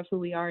core of who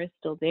we are is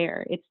still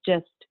there. It's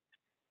just,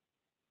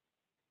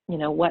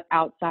 what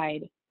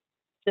outside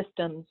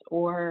systems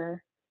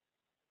or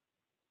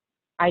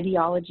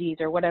ideologies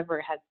or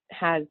whatever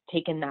has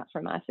taken that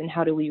from us, and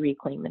how do we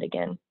reclaim it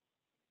again?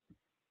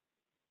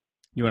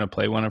 You want to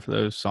play one of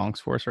those songs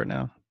for us right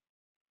now?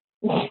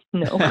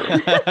 No.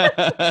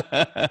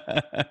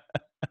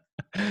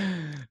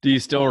 Do you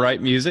still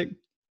write music?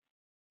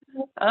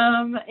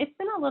 It's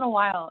been a little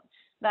while.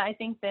 That I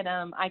think that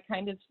I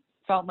kind of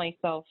felt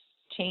myself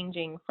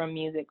changing from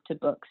music to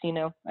books.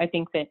 I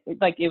think that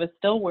it was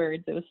still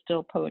words, it was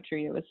still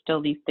poetry, it was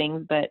still these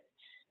things, but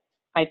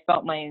I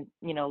felt my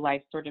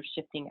life sort of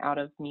shifting out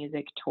of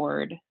music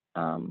toward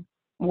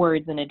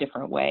words in a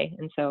different way.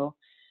 And so,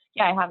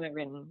 yeah, I haven't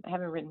written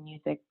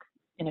music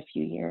in a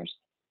few years,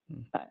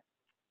 but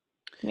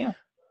yeah.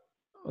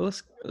 Well,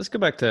 let's go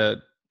back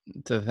to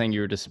the thing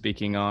you were just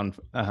speaking on.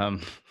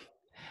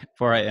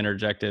 Before I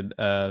interjected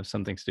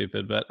something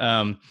stupid, but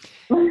I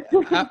want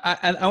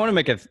to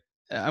make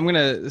I'm going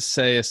to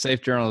say a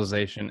safe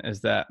generalization is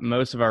that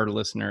most of our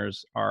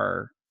listeners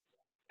are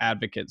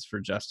advocates for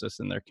justice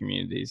in their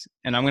communities.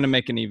 And I'm going to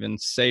make an even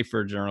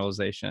safer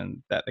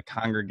generalization that the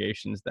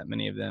congregations that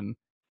many of them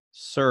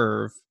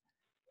serve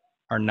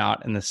are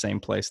not in the same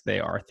place they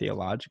are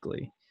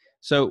theologically.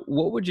 So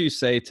what would you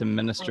say to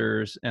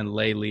ministers and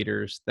lay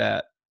leaders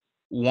that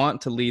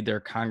want to lead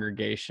their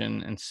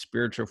congregation in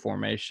spiritual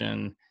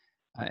formation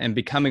and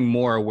becoming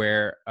more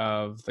aware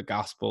of the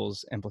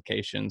gospel's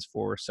implications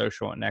for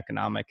social and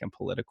economic and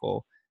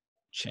political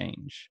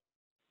change?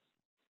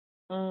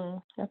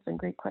 That's a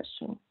great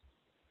question.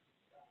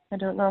 I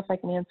don't know if I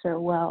can answer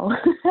it well.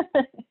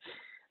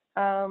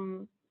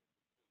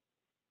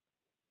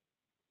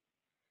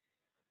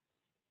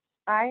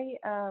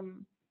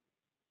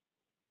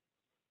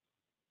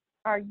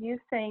 Are you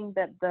saying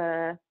that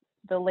the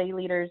lay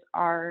leaders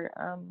are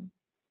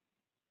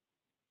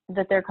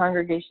that their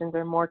congregations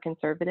are more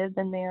conservative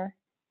than they are?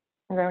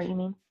 Is that what you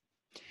mean?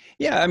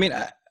 Yeah, I mean,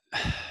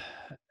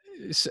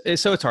 so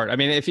it's hard. I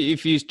mean, if you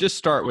just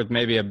start with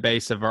maybe a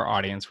base of our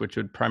audience, which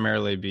would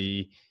primarily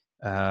be,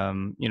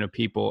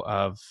 people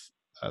of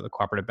the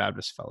Cooperative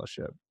Baptist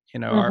Fellowship.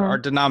 Our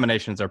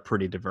denominations are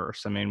pretty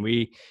diverse. I mean,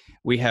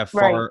 we have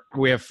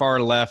far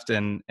left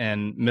and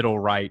middle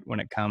right when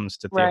it comes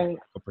to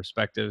theological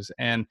perspectives,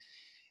 and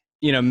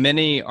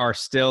many are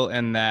still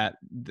in that,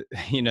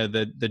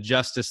 the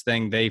justice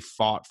thing they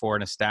fought for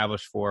and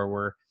established for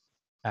were,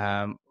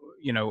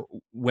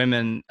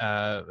 women,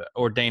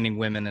 ordaining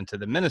women into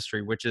the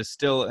ministry, which is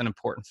still an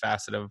important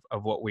facet of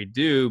what we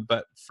do.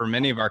 But for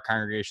many of our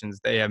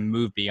congregations, they have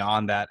moved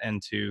beyond that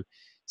into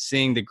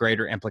seeing the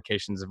greater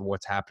implications of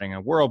what's happening in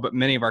the world. But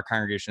many of our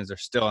congregations are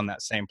still in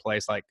that same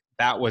place. Like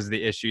that was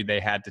the issue they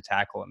had to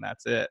tackle, and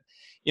that's it.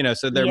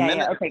 So their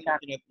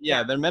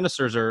their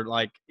ministers are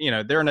like,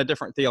 they're in a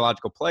different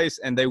theological place,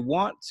 and they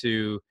want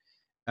to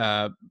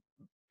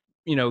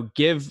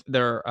give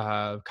their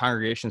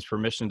congregations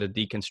permission to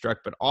deconstruct.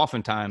 But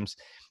oftentimes,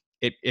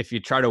 if you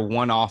try to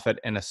one-off it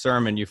in a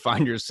sermon, you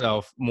find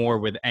yourself more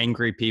with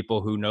angry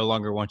people who no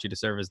longer want you to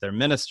serve as their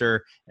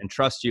minister and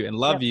trust you and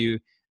love you.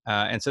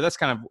 And so that's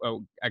kind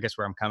of, I guess,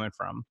 where I'm coming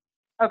from.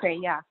 Okay.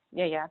 Yeah.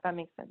 That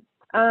makes sense.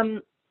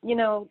 I'm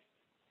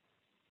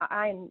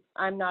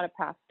not a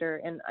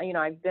pastor, and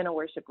I've been a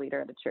worship leader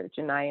at a church,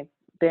 and I've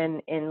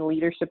been in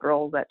leadership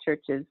roles at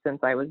churches since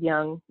I was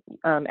young,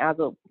 as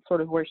a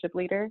sort of worship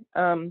leader.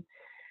 So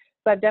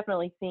I've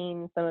definitely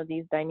seen some of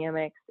these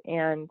dynamics,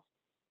 and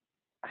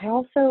I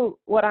also,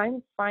 what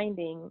I'm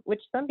finding,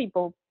 which some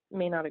people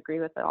may not agree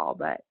with at all,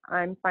 but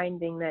I'm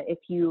finding that if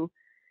you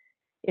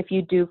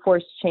do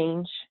force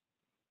change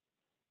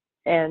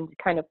and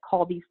kind of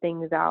call these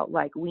things out,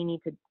 like we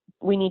need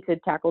to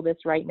tackle this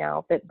right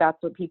now, that's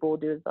what people will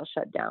do, is they'll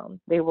shut down.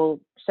 They will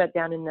shut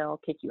down and they'll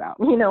kick you out,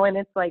 and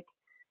it's like,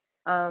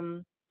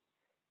 and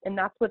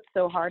that's what's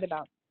so hard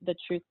about the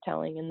truth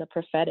telling and the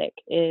prophetic,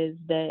 is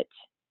that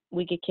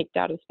we get kicked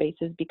out of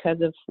spaces because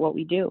of what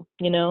we do,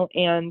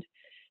 and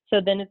so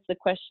then it's the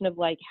question of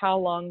like, how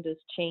long does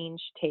change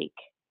take?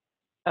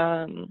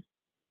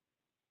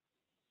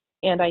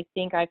 And I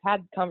think I've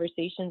had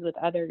conversations with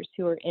others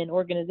who are in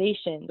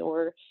organizations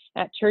or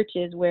at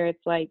churches where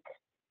it's like,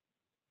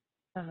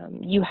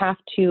 you have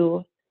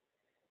to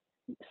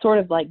sort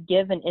of like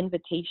give an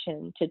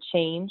invitation to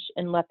change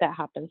and let that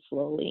happen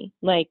slowly.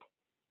 Like,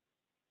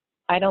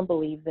 I don't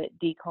believe that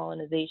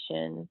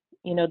decolonization,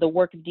 the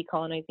work of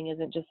decolonizing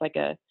isn't just like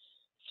a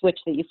switch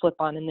that you flip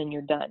on and then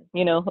you're done,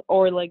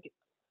 or like,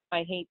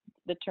 I hate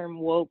the term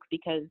woke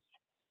because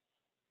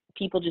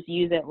people just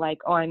use it like,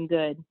 oh, I'm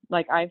good.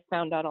 Like, I've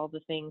found out all the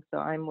things, so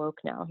I'm woke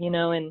now,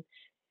 and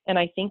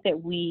I think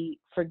that we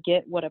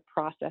forget what a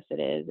process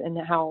it is, and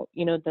how,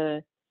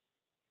 the,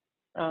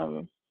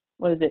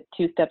 what is it,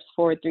 2 steps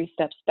forward, 3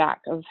 steps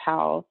back, of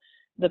how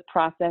the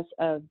process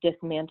of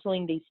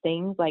dismantling these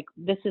things, like,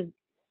 this is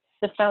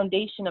the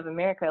foundation of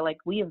America. Like,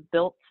 we have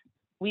built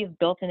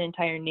an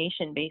entire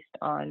nation based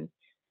on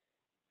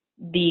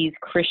these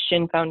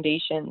Christian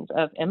foundations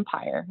of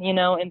empire,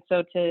 and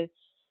so to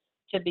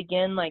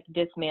begin like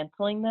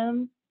dismantling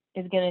them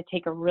is going to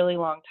take a really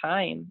long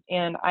time.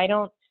 And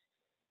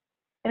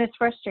it's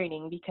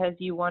frustrating because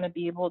you want to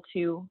be able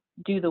to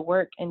do the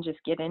work and just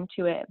get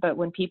into it. But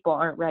when people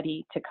aren't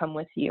ready to come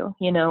with you,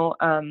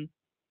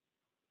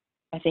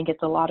 I think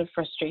it's a lot of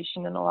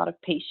frustration and a lot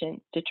of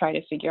patience to try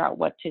to figure out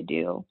what to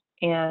do.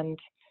 And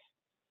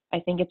I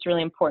think it's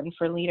really important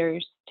for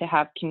leaders to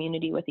have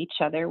community with each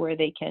other where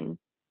they can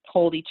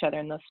hold each other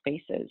in those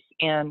spaces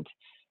and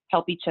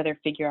help each other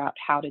figure out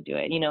how to do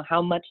it.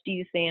 How much do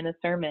you say in a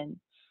sermon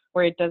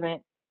where it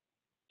doesn't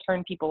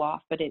turn people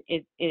off, but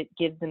it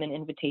gives them an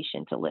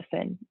invitation to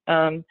listen.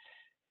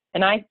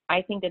 And I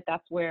think that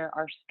that's where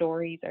our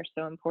stories are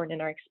so important,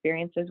 in our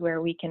experiences,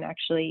 where we can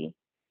actually,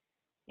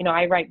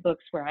 I write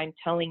books where I'm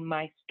telling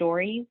my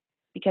stories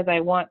because I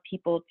want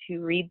people to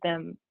read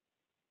them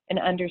and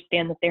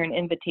understand that they're an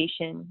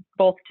invitation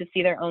both to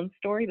see their own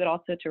story, but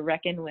also to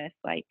reckon with,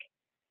 like,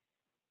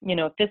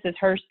 if this is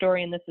her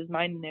story and this is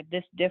mine and they're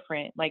this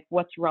different, like,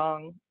 what's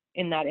wrong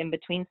in that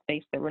in-between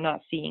space that we're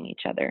not seeing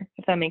each other,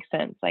 if that makes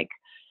sense. Like,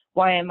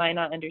 why am I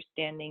not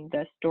understanding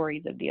the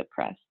stories of the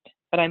oppressed,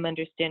 but I'm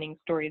understanding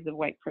stories of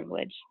white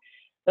privilege,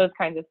 those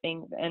kinds of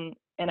things. And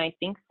I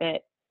think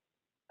that,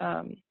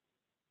 I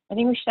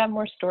think we should have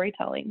more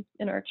storytelling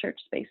in our church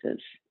spaces.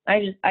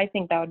 I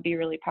think that would be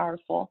really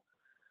powerful,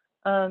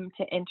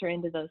 to enter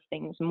into those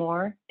things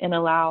more and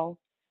allow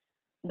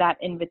that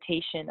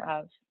invitation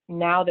of,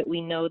 now that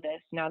we know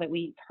this, now that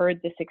we've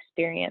heard this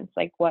experience,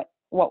 like, what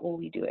will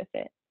we do with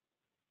it?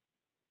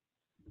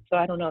 So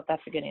I don't know if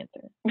that's a good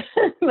answer,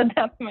 but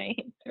that's my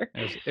answer.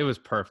 It was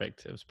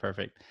perfect. It was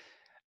perfect.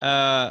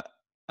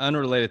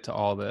 Unrelated to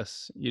all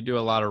this, you do a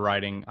lot of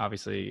writing,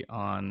 obviously,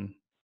 on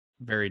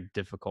very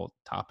difficult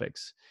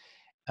topics.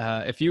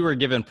 If you were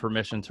given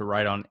permission to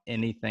write on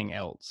anything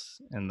else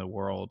in the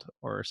world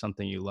or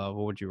something you love,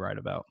 what would you write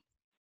about?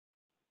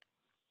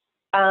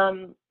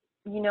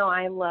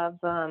 I love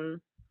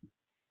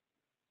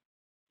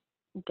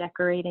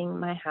decorating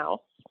my house.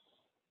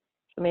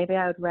 So maybe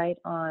I would write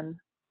on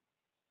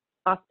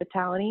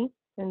hospitality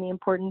and the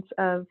importance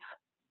of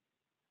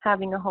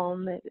having a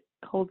home that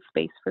holds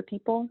space for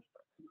people.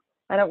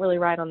 I don't really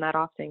write on that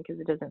often because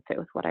it doesn't fit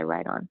with what I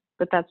write on,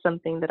 but that's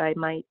something that I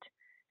might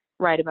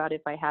write about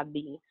if I had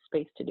the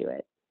space to do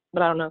it.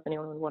 But I don't know if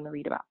anyone would want to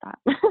read about that.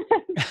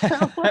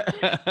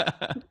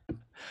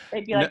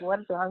 They'd be like,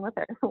 what's wrong with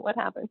her? What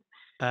happened?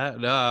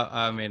 No,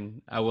 I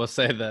mean, I will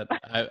say that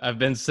I've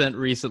been sent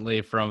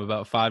recently from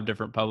about 5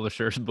 different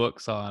publishers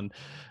books on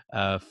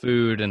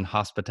food and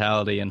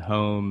hospitality and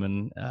home,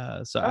 and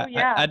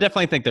I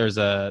definitely think there's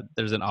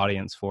an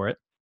audience for it.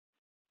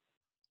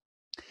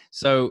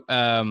 So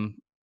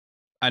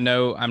I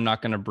know I'm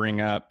not going to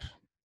bring up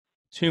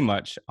too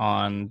much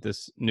on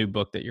this new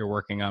book that you're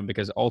working on,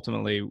 because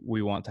ultimately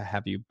we want to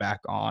have you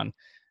back on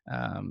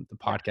the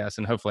podcast,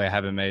 and hopefully I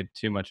haven't made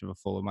too much of a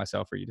fool of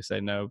myself for you to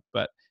say no.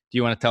 But do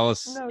you want to tell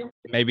us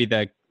maybe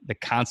the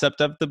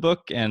concept of the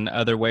book and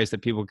other ways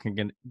that people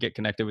can get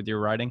connected with your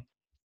writing?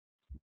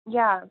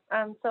 Yeah.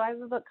 So I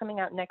have a book coming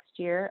out next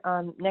year,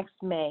 next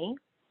May,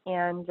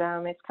 and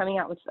it's coming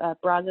out with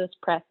Brazos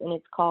Press, and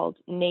it's called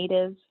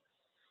Native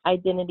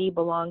Identity,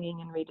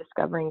 Belonging, and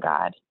Rediscovering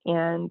God.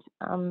 And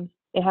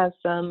it has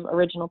some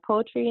original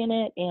poetry in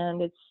it,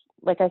 and it's,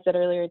 like I said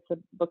earlier, it's a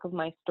book of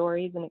my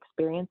stories and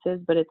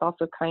experiences, but it's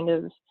also kind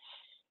of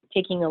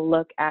taking a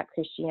look at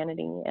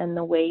Christianity and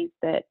the ways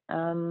that,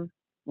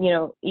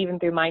 even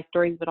through my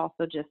stories, but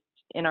also just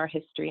in our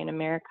history in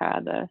America,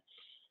 the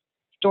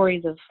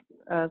stories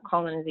of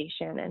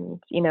colonization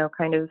and,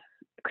 kind of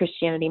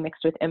Christianity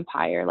mixed with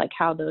empire, like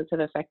how those have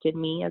affected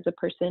me as a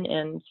person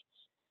and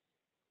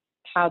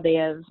how they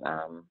have,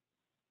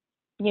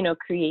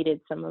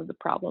 created some of the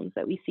problems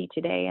that we see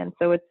today. And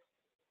so it's,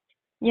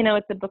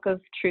 it's a book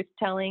of truth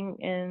telling,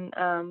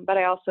 and but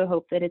I also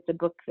hope that it's a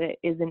book that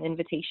is an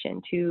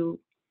invitation to,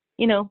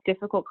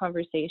 difficult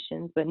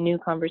conversations, but new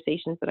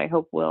conversations that I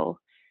hope will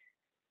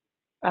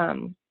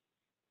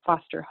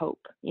foster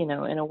hope, in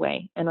a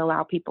way, and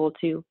allow people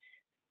to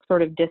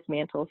sort of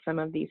dismantle some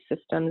of these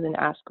systems and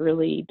ask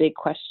really big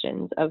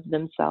questions of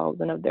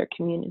themselves and of their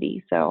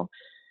community. So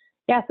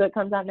it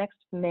comes out next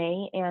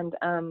May, and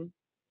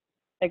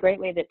a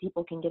great way that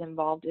people can get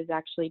involved is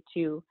actually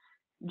to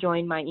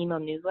join my email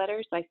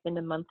newsletter. So I send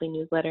a monthly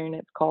newsletter, and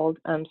it's called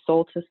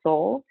Soul to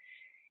Soul.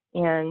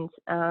 And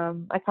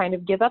I kind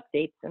of give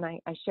updates, and I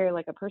share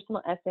like a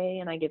personal essay,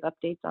 and I give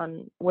updates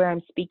on where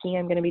I'm speaking.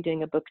 I'm going to be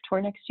doing a book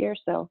tour next year.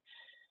 So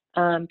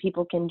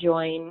people can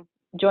join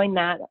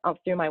that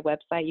through my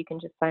website. You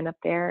can just sign up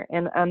there.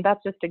 And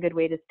that's just a good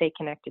way to stay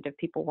connected if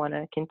people want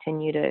to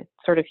continue to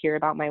sort of hear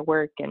about my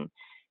work and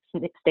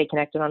stay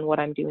connected on what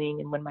I'm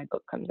doing and when my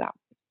book comes out.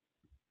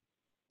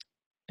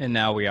 And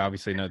now we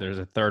obviously know there's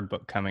a 3rd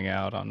book coming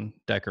out on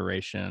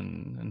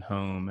decoration and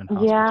home and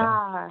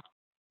hospitality.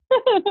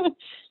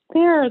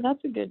 Yeah.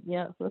 That's a good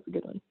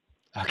one.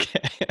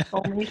 Okay.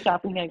 Only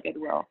shopping at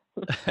Goodwill.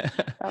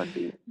 That would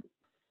be.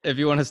 If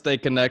you want to stay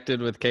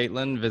connected with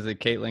Caitlin, visit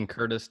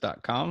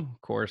CaitlinCurtis.com.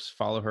 Of course,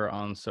 follow her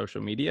on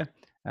social media.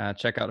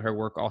 Check out her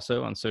work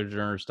also on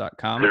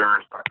Sojourners.com.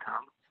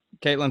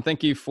 Caitlin,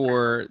 thank you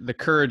for the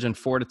courage and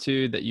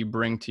fortitude that you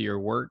bring to your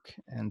work.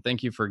 And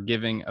thank you for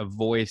giving a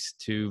voice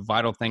to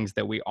vital things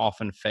that we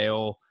often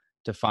fail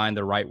to find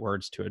the right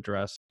words to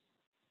address.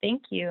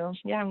 Thank you.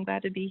 Yeah, I'm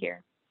glad to be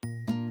here.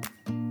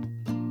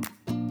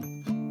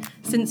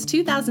 Since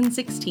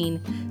 2016,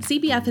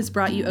 CBF has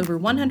brought you over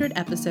 100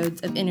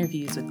 episodes of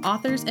interviews with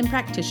authors and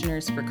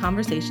practitioners for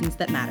conversations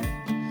that matter.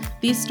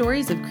 These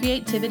stories of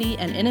creativity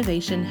and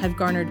innovation have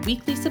garnered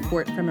weekly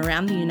support from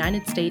around the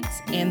United States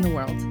and the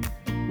world.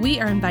 We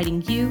are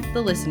inviting you,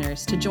 the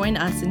listeners, to join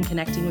us in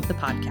connecting with the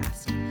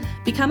podcast.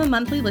 Become a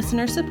monthly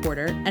listener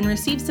supporter and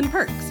receive some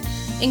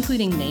perks,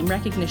 including name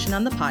recognition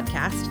on the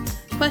podcast,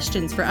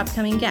 questions for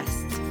upcoming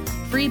guests,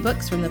 free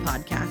books from the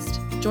podcast,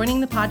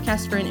 joining the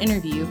podcast for an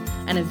interview,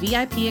 and a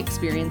VIP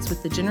experience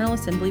with the General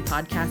Assembly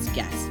podcast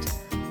guest.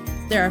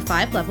 There are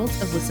 5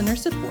 levels of listener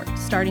support,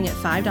 starting at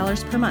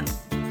 $5 per month.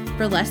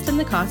 For less than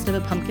the cost of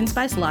a pumpkin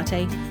spice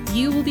latte,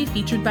 you will be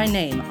featured by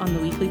name on the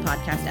weekly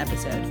podcast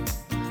episode.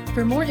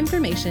 For more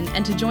information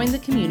and to join the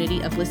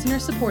community of listener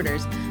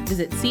supporters,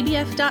 visit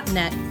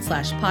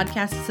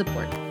cbf.net/podcast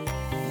support.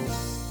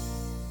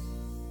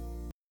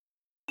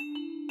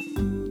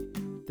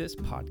 This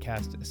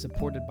podcast is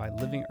supported by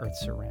Living Earth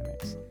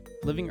Ceramics.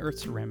 Living Earth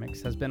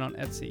Ceramics has been on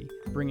Etsy,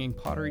 bringing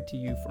pottery to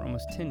you for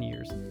almost 10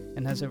 years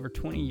and has over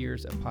 20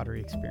 years of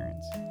pottery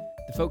experience.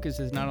 The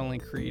focus is not only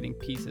creating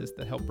pieces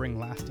that help bring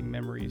lasting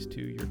memories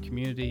to your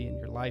community and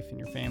your life and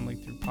your family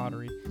through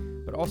pottery,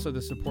 but also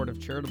the support of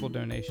charitable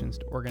donations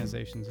to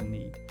organizations in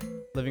need.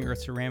 Living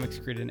Earth Ceramics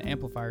created an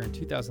amplifier in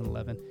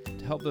 2011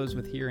 to help those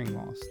with hearing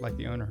loss, like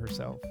the owner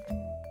herself.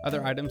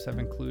 Other items have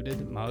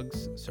included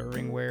mugs,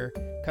 servingware,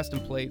 custom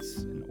plates,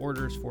 and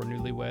orders for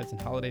newlyweds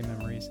and holiday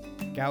memories,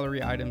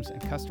 gallery items,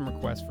 and custom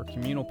requests for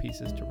communal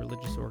pieces to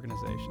religious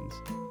organizations.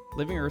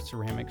 Living Earth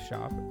Ceramics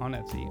shop on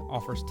Etsy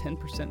offers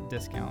 10%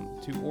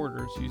 discount to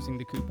orders using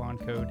the coupon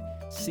code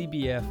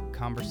CBF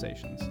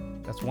Conversations.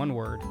 That's one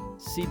word,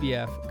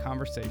 CBF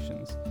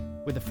Conversations,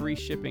 with a free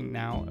shipping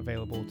now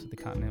available to the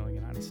continental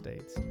United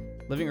States.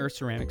 Living Earth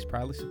Ceramics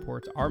proudly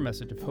supports our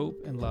message of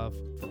hope and love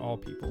for all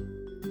people.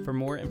 For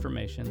more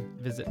information,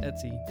 visit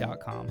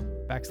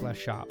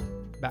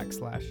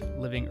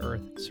etsy.com/shop/Living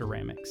Earth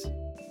Ceramics.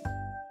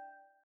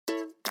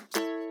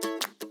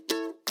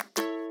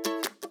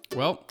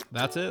 Well,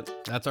 that's it.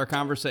 That's our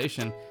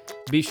conversation.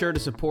 Be sure to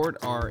support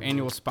our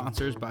annual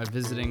sponsors by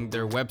visiting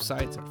their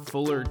websites at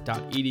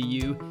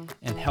fuller.edu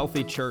and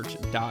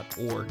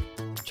healthychurch.org.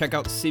 Check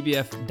out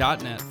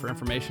cbf.net for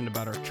information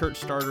about our church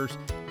starters,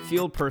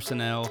 field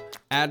personnel,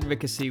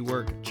 advocacy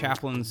work,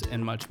 chaplains,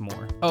 and much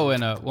more. Oh,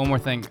 and one more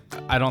thing.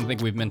 I don't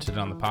think we've mentioned it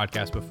on the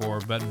podcast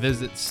before, but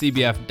visit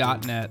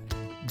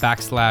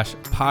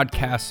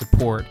cbf.net/podcast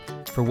support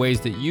for ways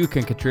that you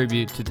can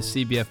contribute to the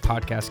CBF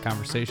podcast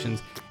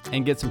conversations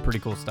and get some pretty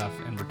cool stuff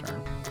in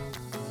return.